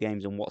last few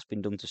games and what's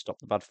been done to stop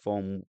the bad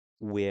form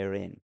we're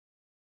in?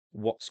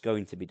 What's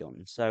going to be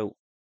done? So,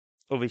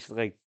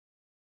 obviously,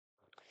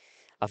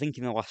 I think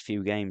in the last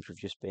few games we've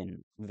just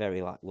been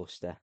very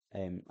lackluster.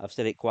 I've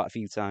said it quite a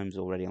few times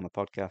already on the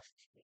podcast.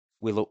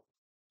 We look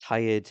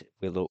tired.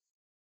 We look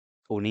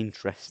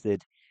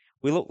uninterested.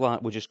 We look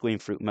like we're just going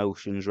through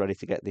motions, ready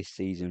to get this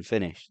season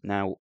finished.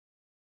 Now,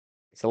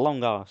 it's a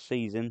long arse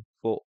season,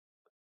 but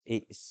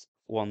it's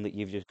one that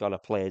you've just got to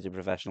play as a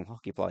professional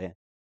hockey player.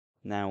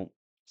 Now,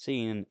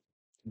 seeing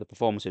the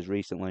performances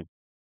recently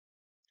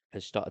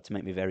has started to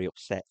make me very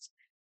upset,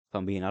 if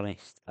I'm being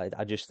honest.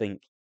 I just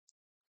think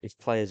if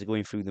players are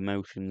going through the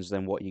motions,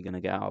 then what are you going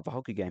to get out of a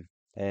hockey game?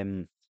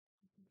 Um,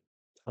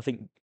 I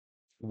think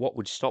what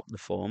would stop the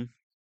form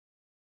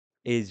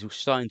is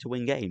starting to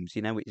win games.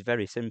 It's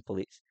very simple.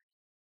 It's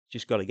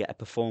just got to get a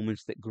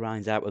performance that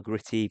grinds out a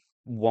gritty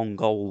 1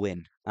 goal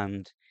win,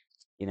 and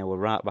we're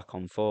right back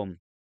on form.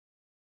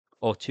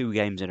 Or 2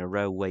 games in a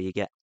row where you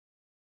get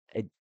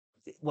a,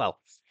 well,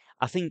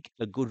 I think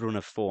a good run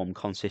of form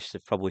consists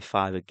of probably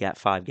 5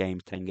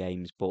 games, 10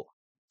 games, but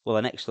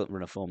an excellent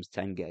run of form's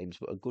 10 games,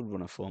 but a good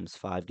run of form's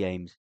 5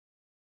 games.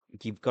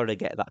 You've got to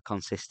get that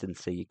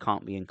consistency. You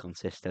can't be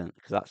inconsistent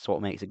because that's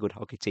what makes a good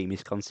hockey team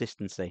is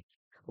consistency.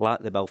 Like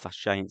the Belfast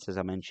Giants, as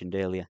I mentioned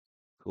earlier,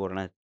 who are on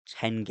a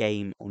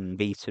 10-game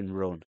unbeaten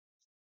run,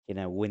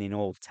 winning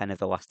all 10 of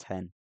the last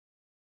 10.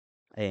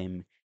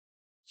 Um,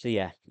 so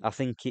yeah, I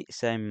think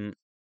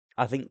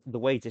the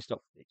way to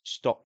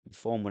stop the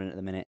form winning at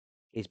the minute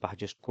is by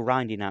just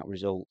grinding out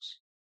results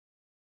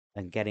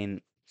and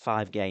getting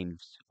 5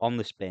 games on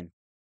the spin.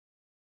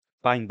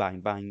 Bang,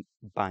 bang, bang,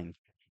 bang.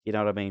 You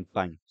know what I mean?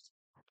 Bang.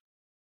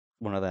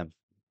 One of them.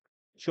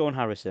 Sean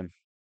Harrison.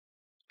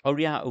 Are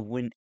we out of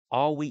win?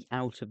 Are we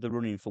out of the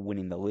running for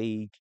winning the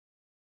league?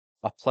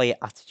 Our player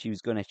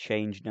attitude's going to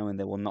change, knowing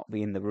they will not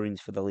be in the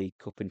runnings for the League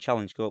Cup and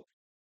Challenge Cup.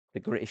 The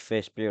gritty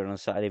first period on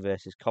Saturday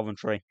versus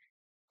Coventry.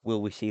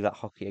 Will we see that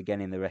hockey again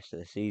in the rest of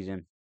the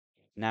season?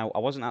 Now, I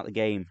wasn't at the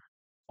game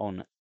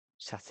on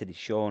Saturday,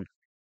 Sean,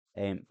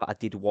 but I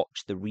did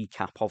watch the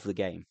recap of the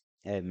game.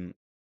 Um,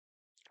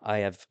 I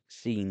have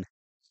seen,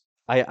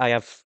 I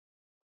have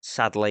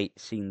sadly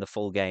seen the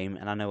full game,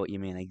 and I know what you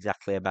mean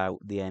exactly about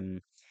the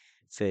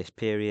first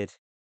period.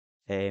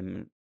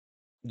 Um,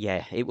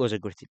 yeah, it was a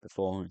gritty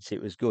performance.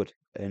 It was good,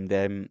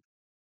 and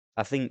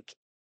I think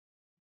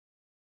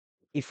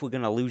if we're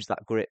going to lose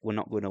that grit, we're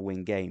not going to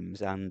win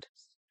games. And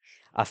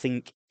I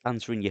think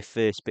answering your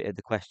first bit of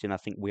the question, I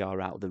think we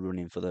are out of the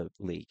running for the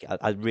league.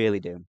 I really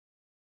do.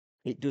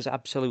 It does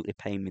absolutely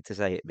pain me to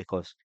say it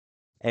because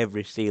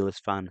every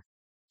Steelers fan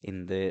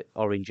in the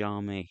Orange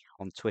Army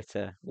on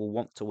Twitter will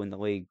want to win the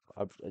league.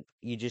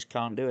 You just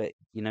can't do it.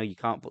 You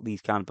can't put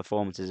these kind of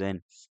performances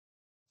in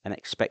and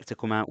expect to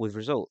come out with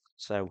results.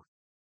 So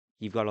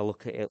you've got to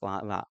look at it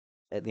like that.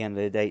 At the end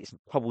of the day, it's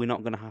probably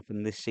not going to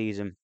happen this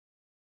season.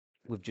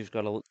 We've just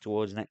got to look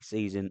towards next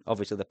season.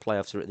 Obviously, the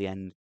playoffs are at the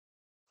end.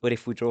 But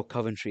if we draw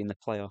Coventry in the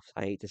playoffs,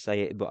 I hate to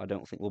say it, but I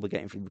don't think we'll be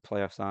getting through the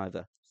playoffs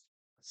either.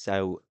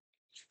 So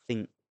I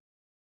think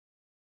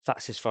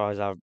that's as far as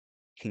I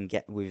can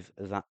get with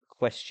that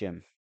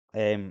question.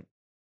 Um,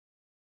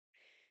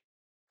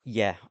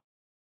 yeah,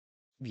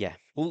 yeah,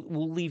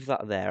 we'll leave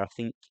that there. I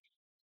think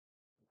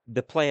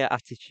the player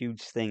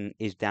attitudes thing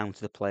is down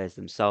to the players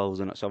themselves,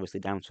 and it's obviously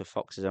down to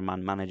Fox as a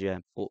man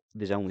manager. But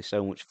there's only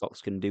so much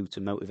Fox can do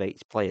to motivate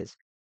his players,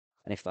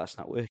 and if that's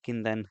not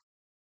working, then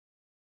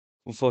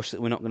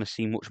unfortunately we're not going to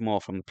see much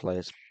more from the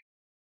players.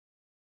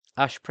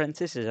 Ash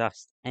Prentice has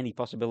asked any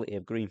possibility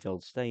of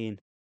Greenfield staying.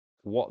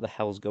 What the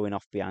hell's going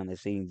off behind the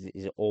scenes?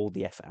 Is all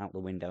the effort out the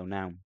window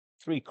now?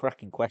 3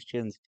 cracking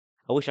questions.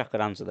 I wish I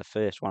could answer the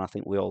first one. I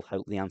think we all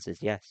hope the answer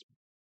is yes.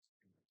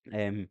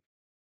 Um,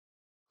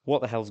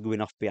 what the hell's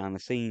going off behind the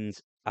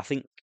scenes? I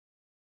think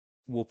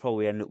we'll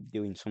probably end up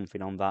doing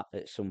something on that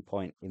at some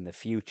point in the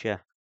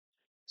future.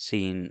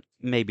 Seeing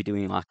maybe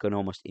doing like an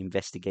almost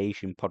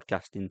investigation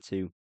podcast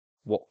into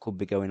what could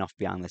be going off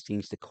behind the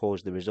scenes to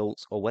cause the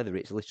results, or whether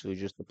it's literally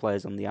just the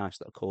players on the ice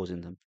that are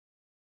causing them.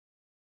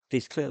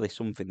 There's clearly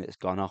something that's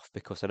gone off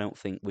because I don't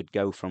think we'd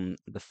go from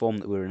the form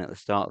that we were in at the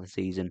start of the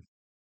season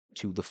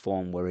to the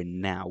form we're in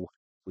now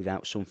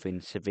without something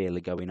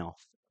severely going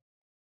off.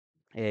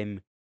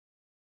 Um,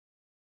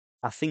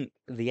 I think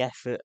the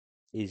effort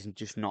is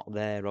just not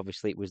there.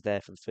 Obviously, it was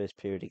there for the first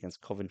period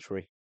against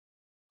Coventry,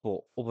 but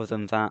other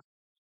than that,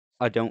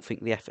 I don't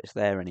think the effort's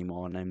there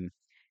anymore, and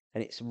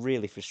it's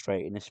really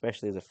frustrating,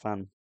 especially as a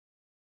fan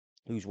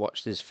who's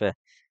watched us for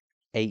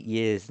 8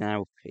 years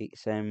now.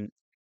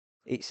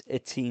 It's a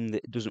team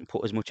that doesn't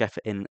put as much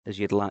effort in as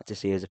you'd like to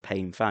see as a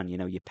paying fan.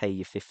 You pay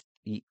your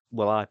 50,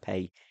 well, I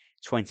pay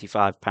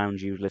 £25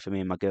 usually for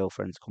me and my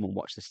girlfriend to come and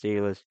watch the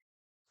Steelers.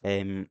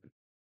 Um,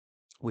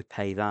 we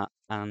pay that,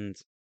 and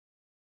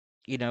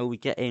we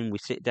get in, we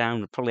sit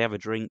down, we probably have a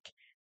drink.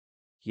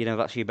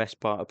 That's your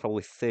best part of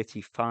probably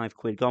 35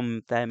 quid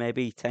gone there,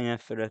 maybe tenner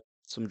for a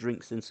some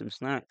drinks and some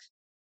snacks,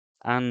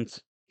 and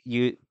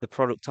the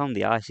product on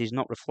the ice is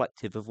not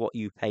reflective of what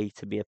you pay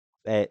to be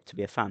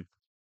a fan.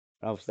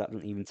 Obviously, that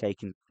doesn't even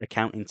take in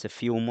account into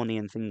fuel money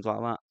and things like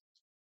that.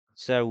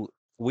 So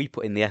we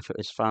put in the effort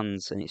as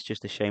fans, and it's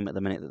just a shame at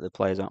the minute that the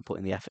players aren't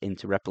putting the effort in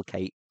to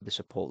replicate the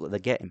support that they're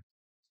getting.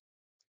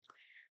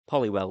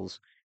 Polywells,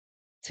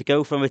 to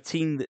go from a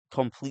team that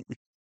completely,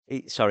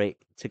 sorry,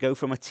 to go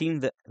from a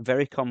team that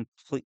very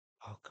complete,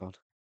 oh God,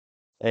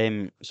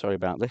 sorry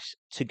about this,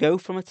 to go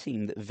from a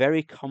team that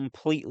very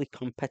completely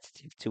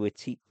competitive to a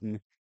team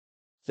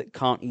that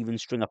can't even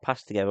string a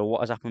pass together.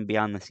 What has happened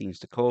behind the scenes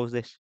to cause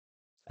this?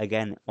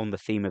 Again, on the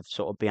theme of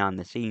sort of behind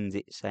the scenes,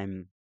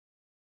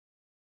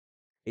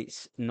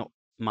 it's not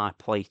my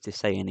place to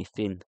say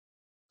anything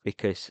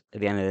because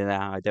at the end of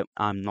the day,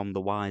 I'm none the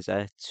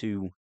wiser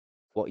to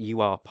what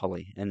you are,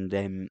 Polly. And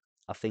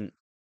I think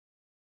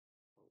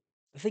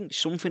I think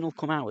something will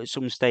come out at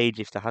some stage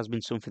if there has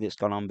been something that's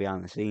gone on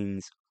behind the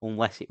scenes,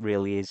 unless it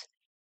really is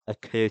a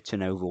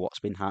curtain over what's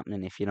been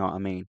happening, if you know what I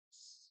mean.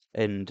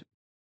 And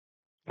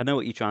I know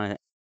what you're trying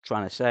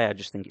to say. I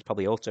just think it's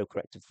probably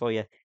auto-corrected for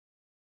you.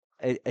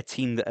 A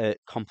team that are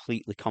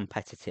completely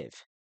competitive.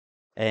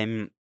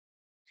 Um,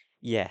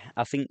 yeah,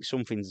 I think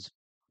something's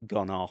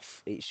gone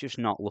off. It's just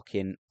not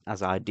looking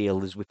as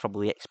ideal as we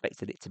probably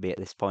expected it to be at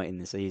this point in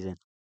the season.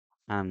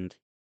 And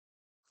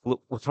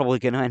look, we're probably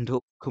going to end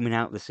up coming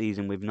out the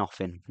season with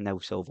nothing, no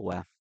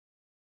silverware,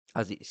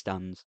 as it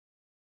stands.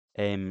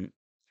 Um,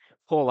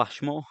 Paul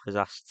Ashmore has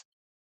asked,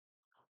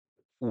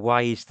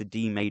 why is the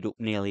D made up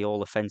nearly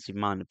all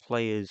offensive-minded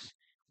players?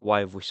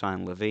 Why have we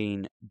signed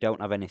Levine?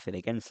 Don't have anything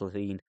against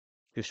Levine.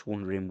 Just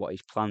wondering what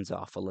his plans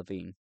are for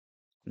Levine.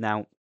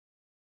 Now,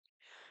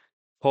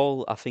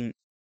 Paul, I think,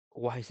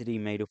 why is the D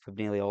made up of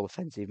nearly all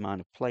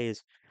offensive-minded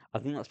players? I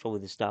think that's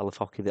probably the style of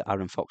hockey that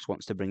Aaron Fox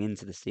wants to bring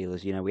into the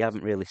Steelers. You know, we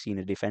haven't really seen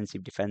a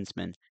defensive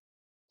defenseman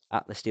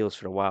at the Steelers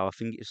for a while. I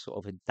think it's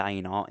sort of a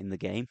dying art in the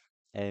game,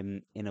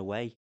 in a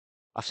way.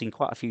 I've seen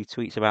quite a few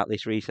tweets about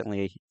this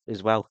recently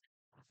as well,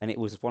 and it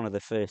was one of the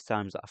first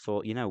times that I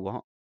thought, you know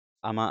what,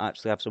 I might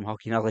actually have some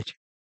hockey knowledge.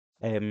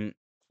 Um,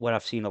 where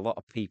I've seen a lot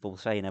of people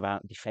saying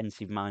about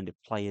defensive-minded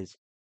players,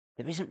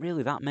 there isn't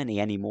really that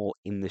many anymore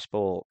in the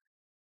sport.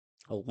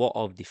 A lot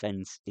of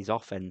defense is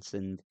offense,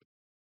 and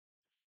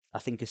I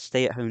think a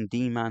stay-at-home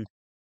D-man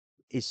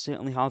is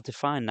certainly hard to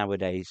find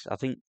nowadays. I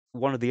think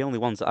one of the only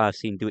ones that I've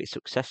seen do it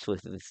successfully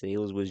for the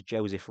Steelers was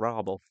Joseph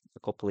Rabel a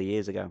couple of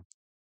years ago.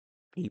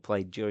 He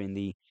played during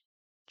the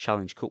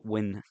Challenge Cup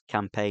win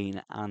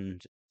campaign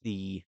and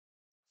the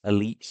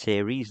Elite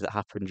Series that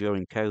happened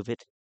during COVID.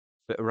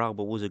 But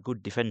Rabel was a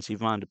good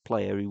defensive-minded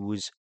player who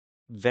was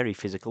very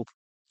physical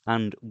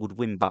and would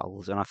win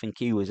battles, and I think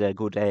he was a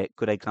good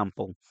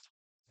example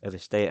of a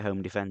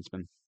stay-at-home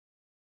defenseman.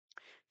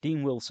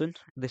 Dean Wilson,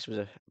 this was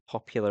a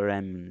popular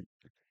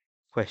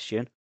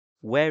question.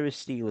 Where is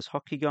Steelers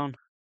hockey gone?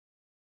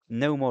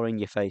 No more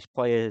in-your-face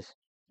players.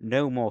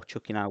 No more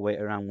chucking our weight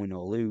around, win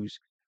or lose.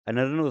 And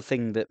another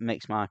thing that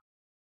makes my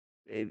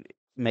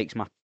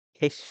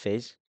piss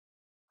fizz: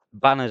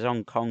 banners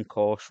on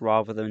concourse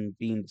rather than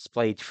being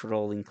displayed for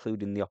all,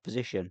 including the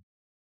opposition.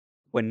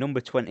 When number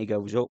 20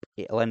 goes up,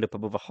 it'll end up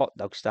above a hot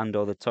dog stand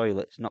or the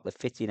toilets, not the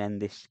fitting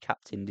end this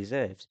captain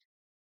deserves.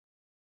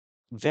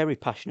 Very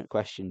passionate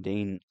question,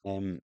 Dean.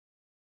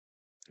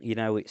 You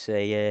know, it's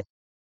a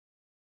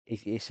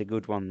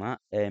good one that.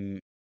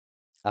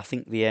 I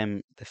think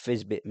the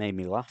fizz bit made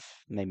me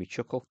laugh, made me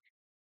chuckle.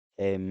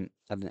 I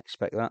didn't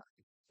expect that.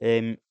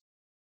 Um,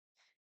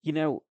 you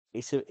know,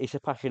 it's a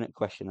passionate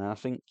question, and I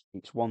think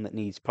it's one that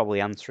needs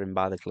probably answering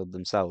by the club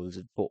themselves.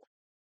 But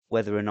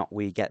whether or not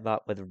we get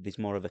that, whether there's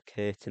more of a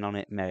curtain on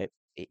it,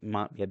 it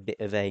might be a bit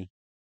of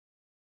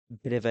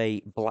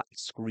a black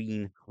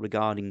screen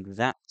regarding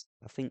that.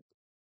 I think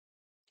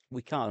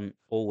we can't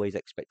always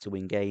expect to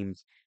win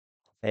games.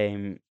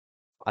 Um,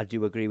 I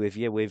do agree with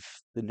you with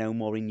the no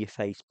more in your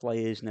face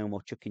players, no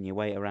more chucking your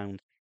weight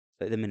around.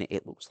 But at the minute,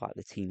 it looks like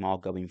the team are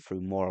going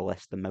through more or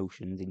less the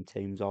motions in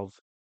terms of,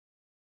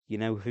 you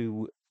know,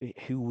 who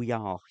we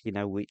are. You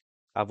know,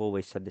 I've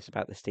always said this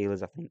about the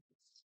Steelers. I think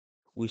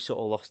we sort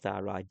of lost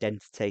our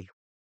identity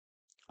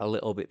a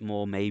little bit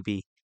more,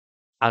 maybe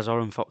as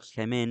Aaron Fox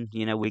came in.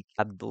 You know, we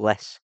had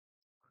less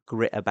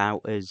grit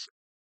about us,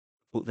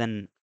 but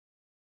then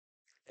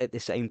at the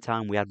same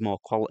time, we had more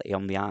quality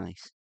on the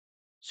ice.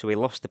 So we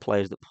lost the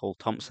players that Paul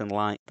Thompson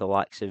liked, the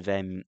likes of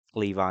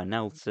Levi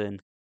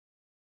Nelson,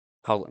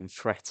 Colton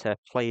Fretter,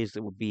 players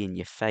that would be in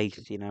your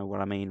face, you know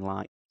what I mean?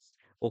 Like,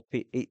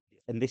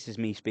 and this is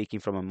me speaking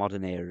from a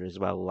modern era as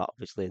well. Like,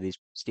 obviously, these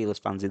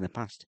Steelers fans in the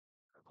past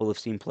will have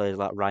seen players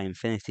like Ryan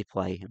Finity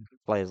play, and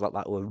players like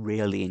that were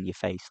really in your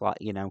face, like,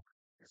 you know,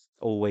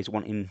 always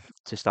wanting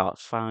to start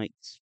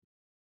fights,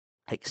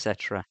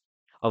 etc.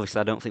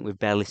 Obviously, I don't think we've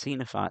barely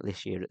seen a fight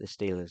this year at the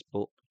Steelers,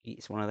 but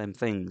it's one of them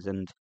things,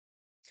 and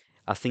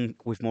I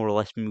think we've more or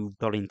less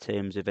moved on in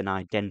terms of an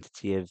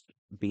identity of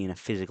being a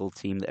physical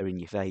team that are in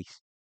your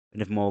face,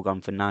 and have more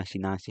gone for nicey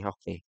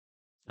hockey,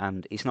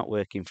 and it's not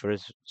working for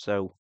us.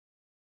 So,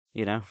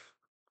 you know,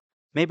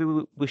 Maybe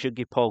we should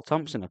give Paul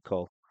Thompson a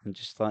call and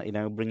just like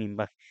bring him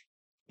back,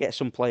 get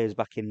some players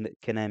back in that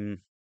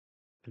can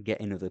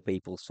get in other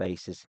people's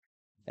faces.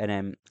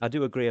 And I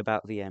do agree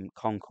about the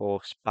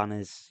concourse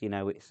banners.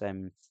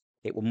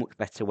 It were much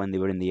better when they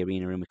were in the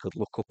arena and we could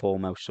look up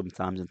almost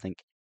sometimes and think,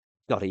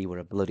 God, he were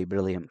a bloody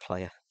brilliant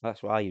player.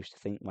 That's what I used to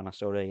think when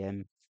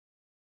I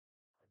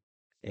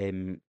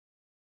um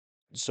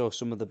saw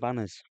some of the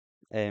banners.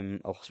 I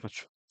lost my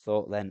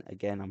thought then.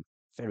 Again, I'm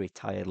very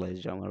tired, ladies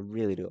and gentlemen. I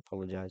really do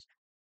apologise.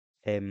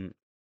 Um,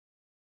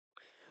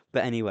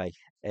 but anyway,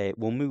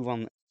 we'll move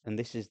on, and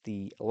this is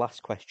the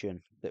last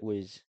question that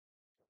was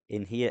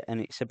in here, and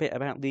it's a bit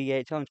about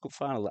the Challenge Cup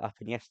final that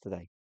happened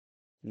yesterday.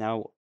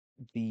 Now,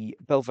 the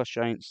Belfast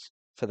Giants,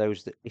 for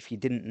those that, if you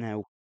didn't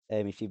know,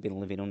 if you've been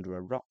living under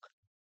a rock,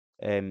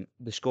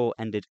 the score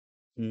ended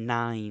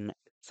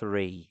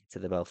 9-3 to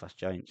the Belfast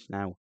Giants.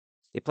 Now,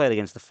 they played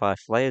against the Five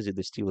Flyers, who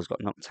the Steelers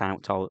got knocked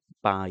out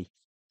by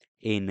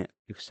in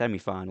the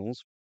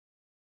semi-finals.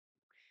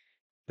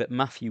 But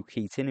Matthew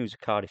Keaton, who's a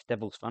Cardiff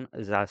Devils fan,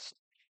 has asked,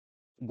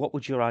 what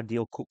would your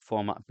ideal cup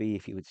format be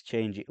if you were to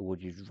change it, or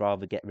would you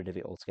rather get rid of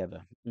it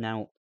altogether?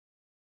 Now,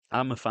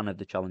 I'm a fan of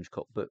the Challenge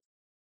Cup, but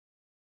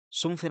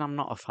something I'm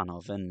not a fan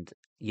of, and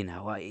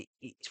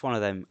it's one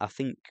of them. I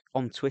think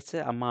on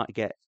Twitter I might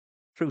get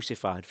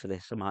crucified for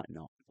this, I might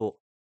not, but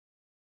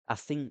I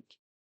think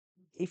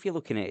if you're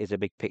looking at it as a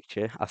big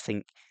picture, I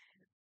think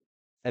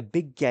a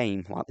big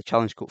game like the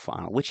Challenge Cup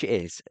final, which it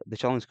is, the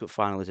Challenge Cup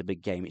final is a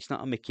big game. It's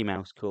not a Mickey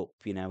Mouse Cup,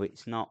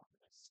 it's not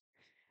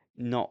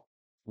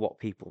what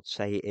people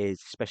say it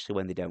is, especially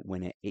when they don't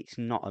win it. It's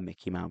not a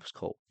Mickey Mouse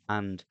Cup,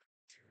 and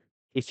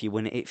if you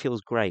win it, it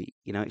feels great.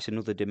 It's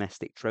another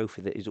domestic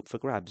trophy that is up for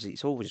grabs.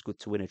 It's always good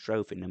to win a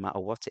trophy, no matter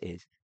what it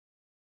is.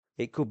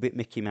 It could be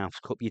Mickey Mouse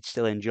Cup. You'd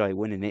still enjoy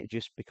winning it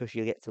just because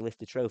you get to lift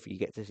the trophy. You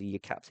get to see your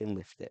captain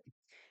lift it.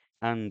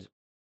 And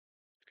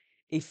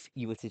if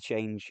you were to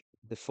change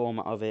the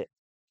format of it,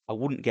 I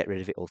wouldn't get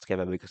rid of it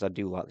altogether because I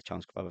do like the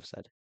Challenge Cup, as I've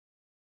said.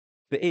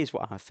 But here's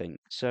what I think.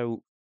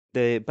 So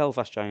the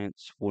Belfast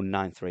Giants won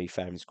 9-3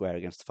 fair and square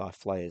against the Five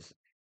Flyers,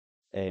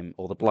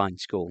 or the Blind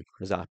School,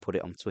 as I put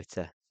it on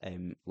Twitter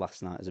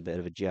last night as a bit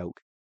of a joke.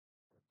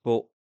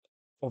 But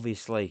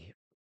obviously,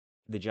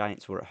 the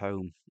Giants were at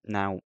home.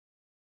 Now,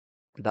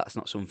 that's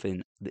not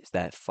something that's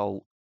their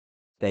fault.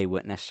 They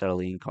weren't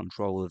necessarily in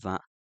control of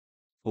that.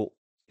 But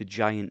the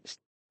Giants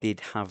did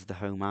have the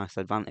home ice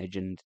advantage,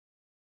 and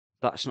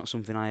that's not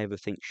something I ever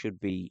think should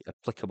be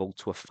applicable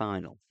to a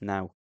final.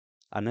 Now,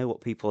 I know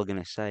what people are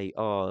going to say.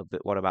 Oh,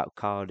 but what about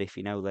Cardiff?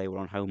 They were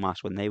on home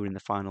ice when they were in the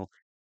final.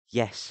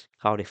 Yes,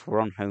 Cardiff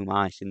were on home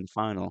ice in the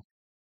final,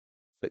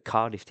 but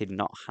Cardiff did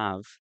not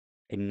have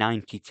a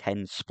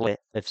 90-10 split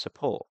of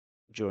support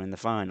during the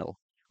final,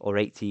 or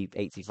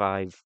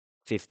 80-85-15.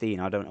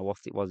 I don't know what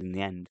it was in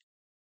the end,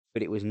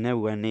 but it was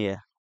nowhere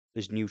near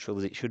as neutral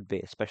as it should be,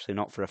 especially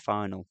not for a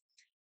final.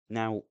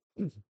 Now,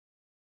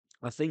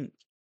 I think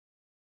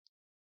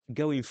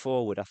going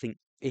forward, I think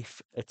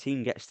if a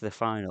team gets to the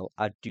final,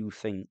 I do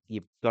think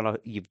you've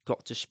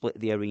got to split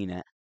the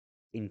arena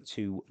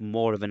into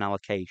more of an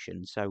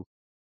allocation. So,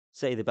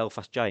 say the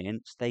Belfast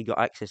Giants, they got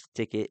access to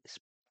tickets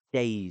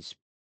days,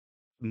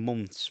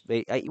 months.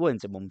 It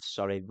weren't a month,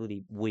 sorry,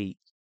 bloody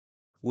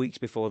weeks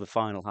before the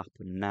final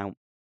happened. Now,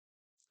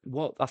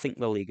 what I think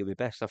the league would be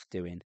best off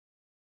doing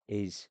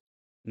is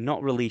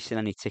not releasing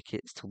any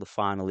tickets till the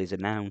final is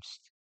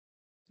announced,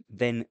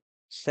 then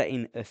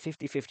setting a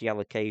 50-50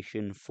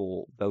 allocation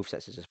for both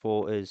sets of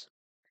supporters,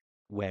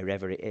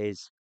 wherever it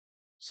is.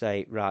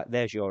 Say, right,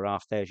 there's your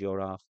half, there's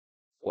your half.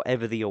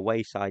 Whatever the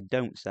away side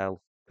don't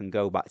sell can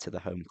go back to the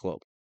home club.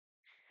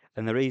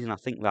 And the reason I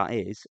think that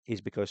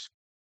is because,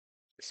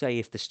 say,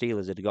 if the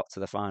Steelers had got to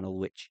the final,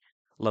 which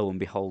lo and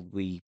behold,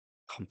 we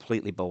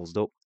completely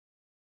ballsed up,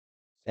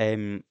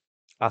 um,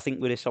 I think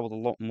we'd have sold a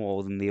lot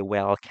more than the away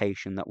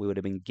allocation that we would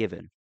have been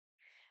given.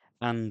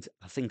 And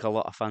I think a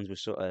lot of fans were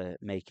sort of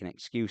making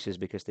excuses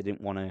because they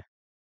didn't want to,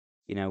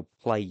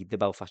 play the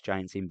Belfast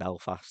Giants in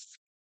Belfast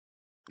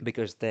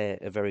because they're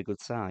a very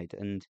good side.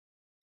 And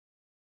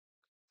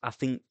I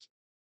think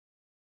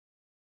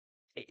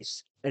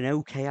it's an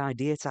okay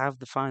idea to have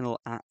the final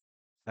at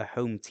a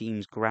home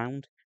team's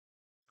ground.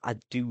 I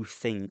do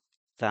think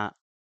that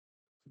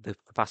the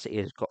capacity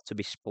has got to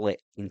be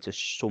split into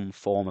some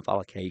form of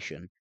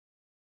allocation.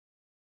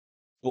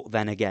 But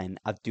then again,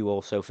 I do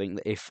also think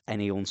that if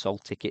any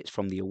unsold tickets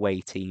from the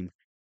away team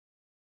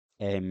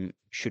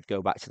should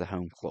go back to the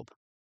home club.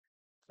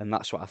 And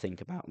that's what I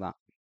think about that.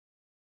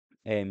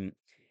 Um,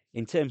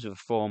 in terms of a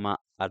format,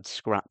 I'd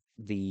scrap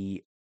uh,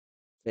 the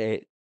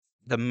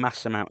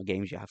mass amount of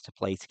games you have to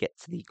play to get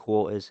to the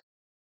quarters.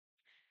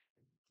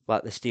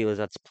 Like the Steelers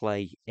had to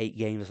play 8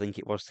 games, I think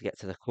it was, to get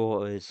to the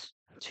quarters,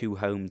 two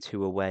home,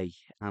 two away,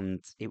 and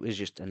it was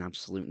just an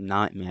absolute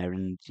nightmare.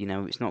 And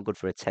it's not good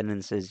for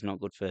attendances, it's not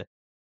good for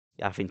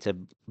having to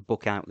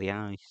book out the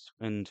ice.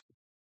 And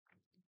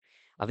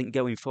I think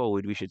going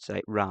forward, we should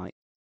say, right,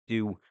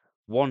 do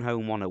one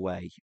home, one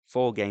away,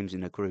 4 games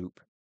in a group,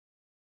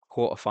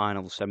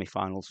 quarterfinals,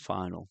 semi-finals,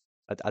 final,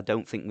 I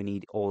don't think we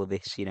need all of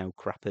this,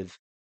 crap of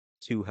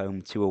two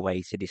home, two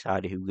away to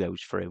decide who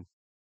goes through.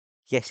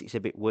 Yes, it's a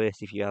bit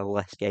worse if you have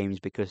less games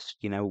because,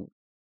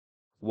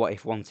 what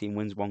if one team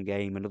wins one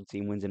game, another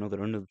team wins another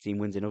team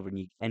wins another, and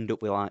you end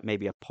up with like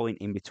maybe a point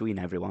in between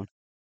everyone?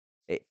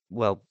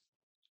 Well,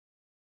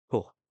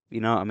 oh,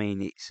 you know what I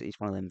mean? It's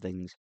one of them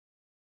things.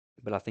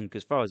 But I think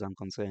as far as I'm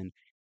concerned,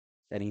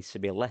 there needs to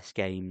be less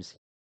games,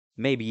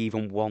 maybe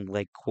even one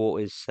leg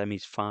quarters,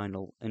 semis,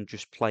 final, and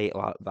just play it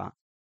like that.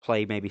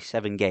 Play maybe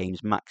 7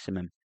 games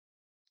maximum,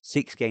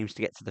 6 games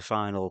to get to the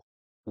final,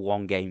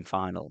 1 game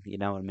final. You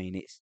know what I mean?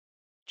 It's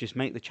just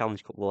make the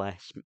Challenge Cup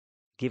less,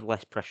 give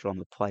less pressure on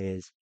the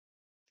players,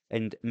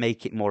 and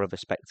make it more of a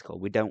spectacle.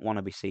 We don't want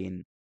to be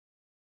seeing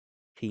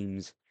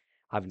teams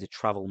having to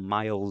travel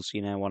miles,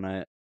 on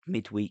a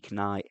midweek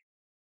night.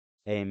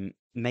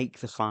 Make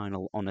the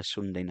final on a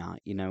Sunday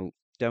night.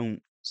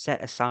 Don't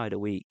set aside a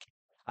week.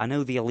 I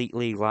know the Elite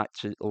League like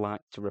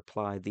to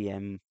reply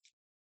the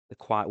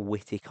quite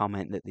witty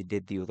comment that they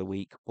did the other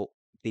week, but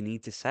they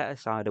need to set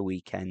aside a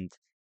weekend,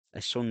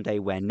 a Sunday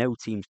where no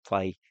teams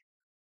play,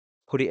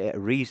 put it at a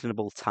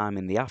reasonable time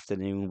in the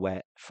afternoon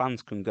where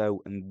fans can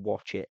go and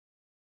watch it.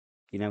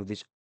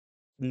 There's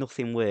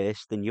nothing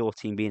worse than your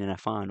team being in a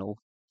final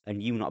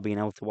and you not being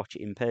able to watch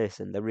it in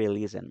person. There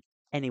really isn't.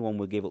 Anyone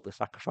would give up the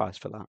sacrifice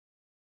for that.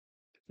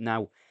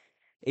 Now,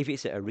 if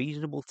it's at a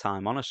reasonable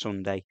time on a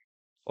Sunday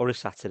or a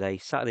Saturday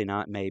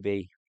night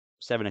maybe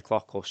 7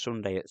 o'clock or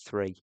Sunday at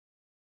 3,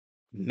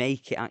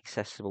 make it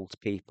accessible to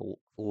people.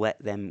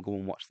 Let them go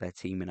and watch their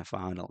team in a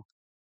final.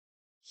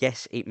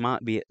 Yes, it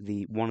might be at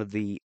the one of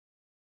the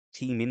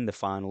team in the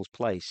finals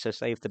place. So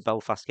say if the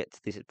Belfast get to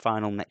this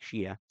final next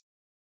year,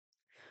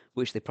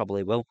 which they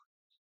probably will,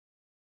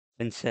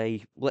 and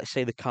let's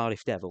say the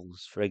Cardiff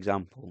Devils, for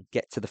example,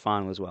 get to the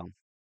final as well.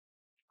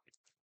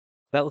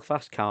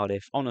 Belfast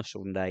Cardiff on a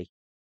Sunday,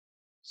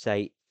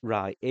 say,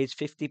 right, here's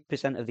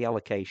 50% of the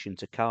allocation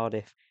to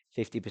Cardiff,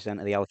 50%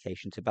 of the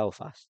allocation to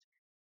Belfast.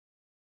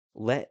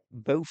 Let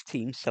both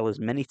teams sell as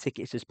many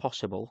tickets as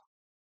possible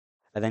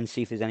and then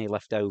see if there's any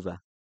left over.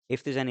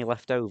 If there's any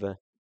left over,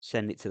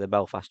 send it to the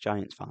Belfast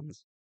Giants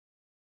fans.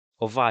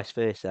 Or vice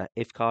versa,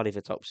 if Cardiff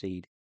are top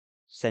seed,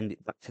 send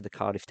it back to the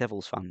Cardiff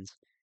Devils fans.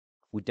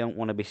 We don't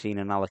want to be seeing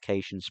an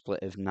allocation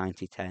split of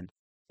 90-10,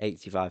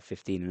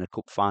 85-15 in a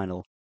cup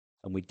final,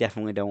 and we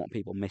definitely don't want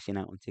people missing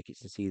out on tickets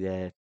to see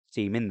their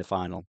team in the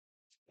final.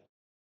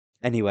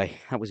 Anyway,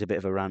 that was a bit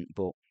of a rant,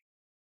 but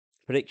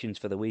predictions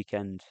for the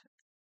weekend.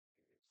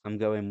 I'm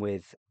going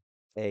with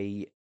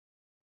a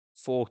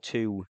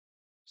 4-2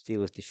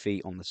 Steelers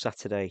defeat on the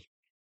Saturday,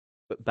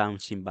 but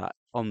bouncing back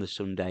on the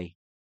Sunday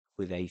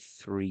with a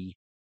 3-1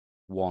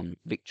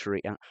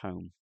 victory at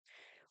home.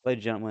 Ladies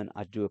and gentlemen,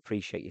 I do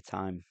appreciate your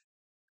time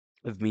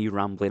of me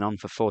rambling on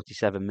for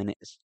 47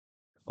 minutes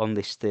on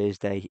this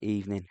Thursday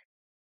evening.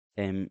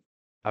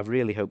 I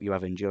really hope you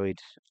have enjoyed.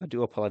 I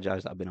do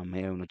apologise that I've been on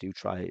my own. I do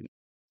try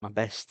my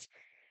best.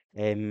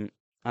 I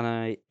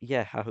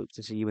hope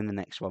to see you in the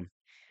next one.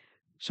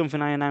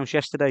 Something I announced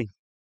yesterday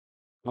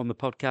on the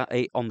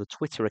podcast, on the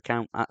Twitter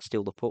account at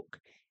Still the Puck,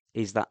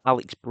 is that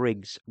Alex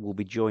Briggs will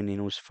be joining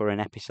us for an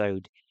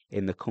episode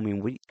in the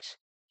coming weeks.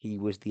 He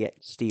was the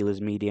ex-Steelers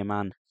media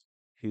man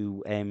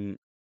who,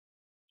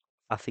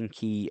 I think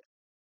he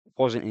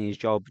wasn't in his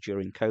job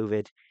during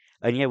COVID.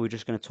 And yeah, we're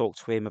just going to talk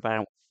to him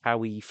about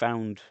how he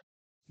found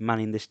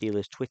manning the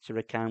Steelers' Twitter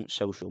account,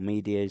 social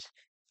medias,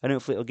 and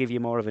hopefully it'll give you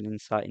more of an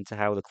insight into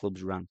how the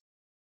club's ran.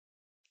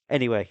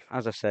 Anyway,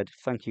 as I said,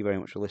 thank you very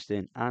much for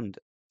listening, and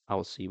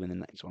I'll see you in the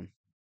next one.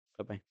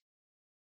 Bye bye.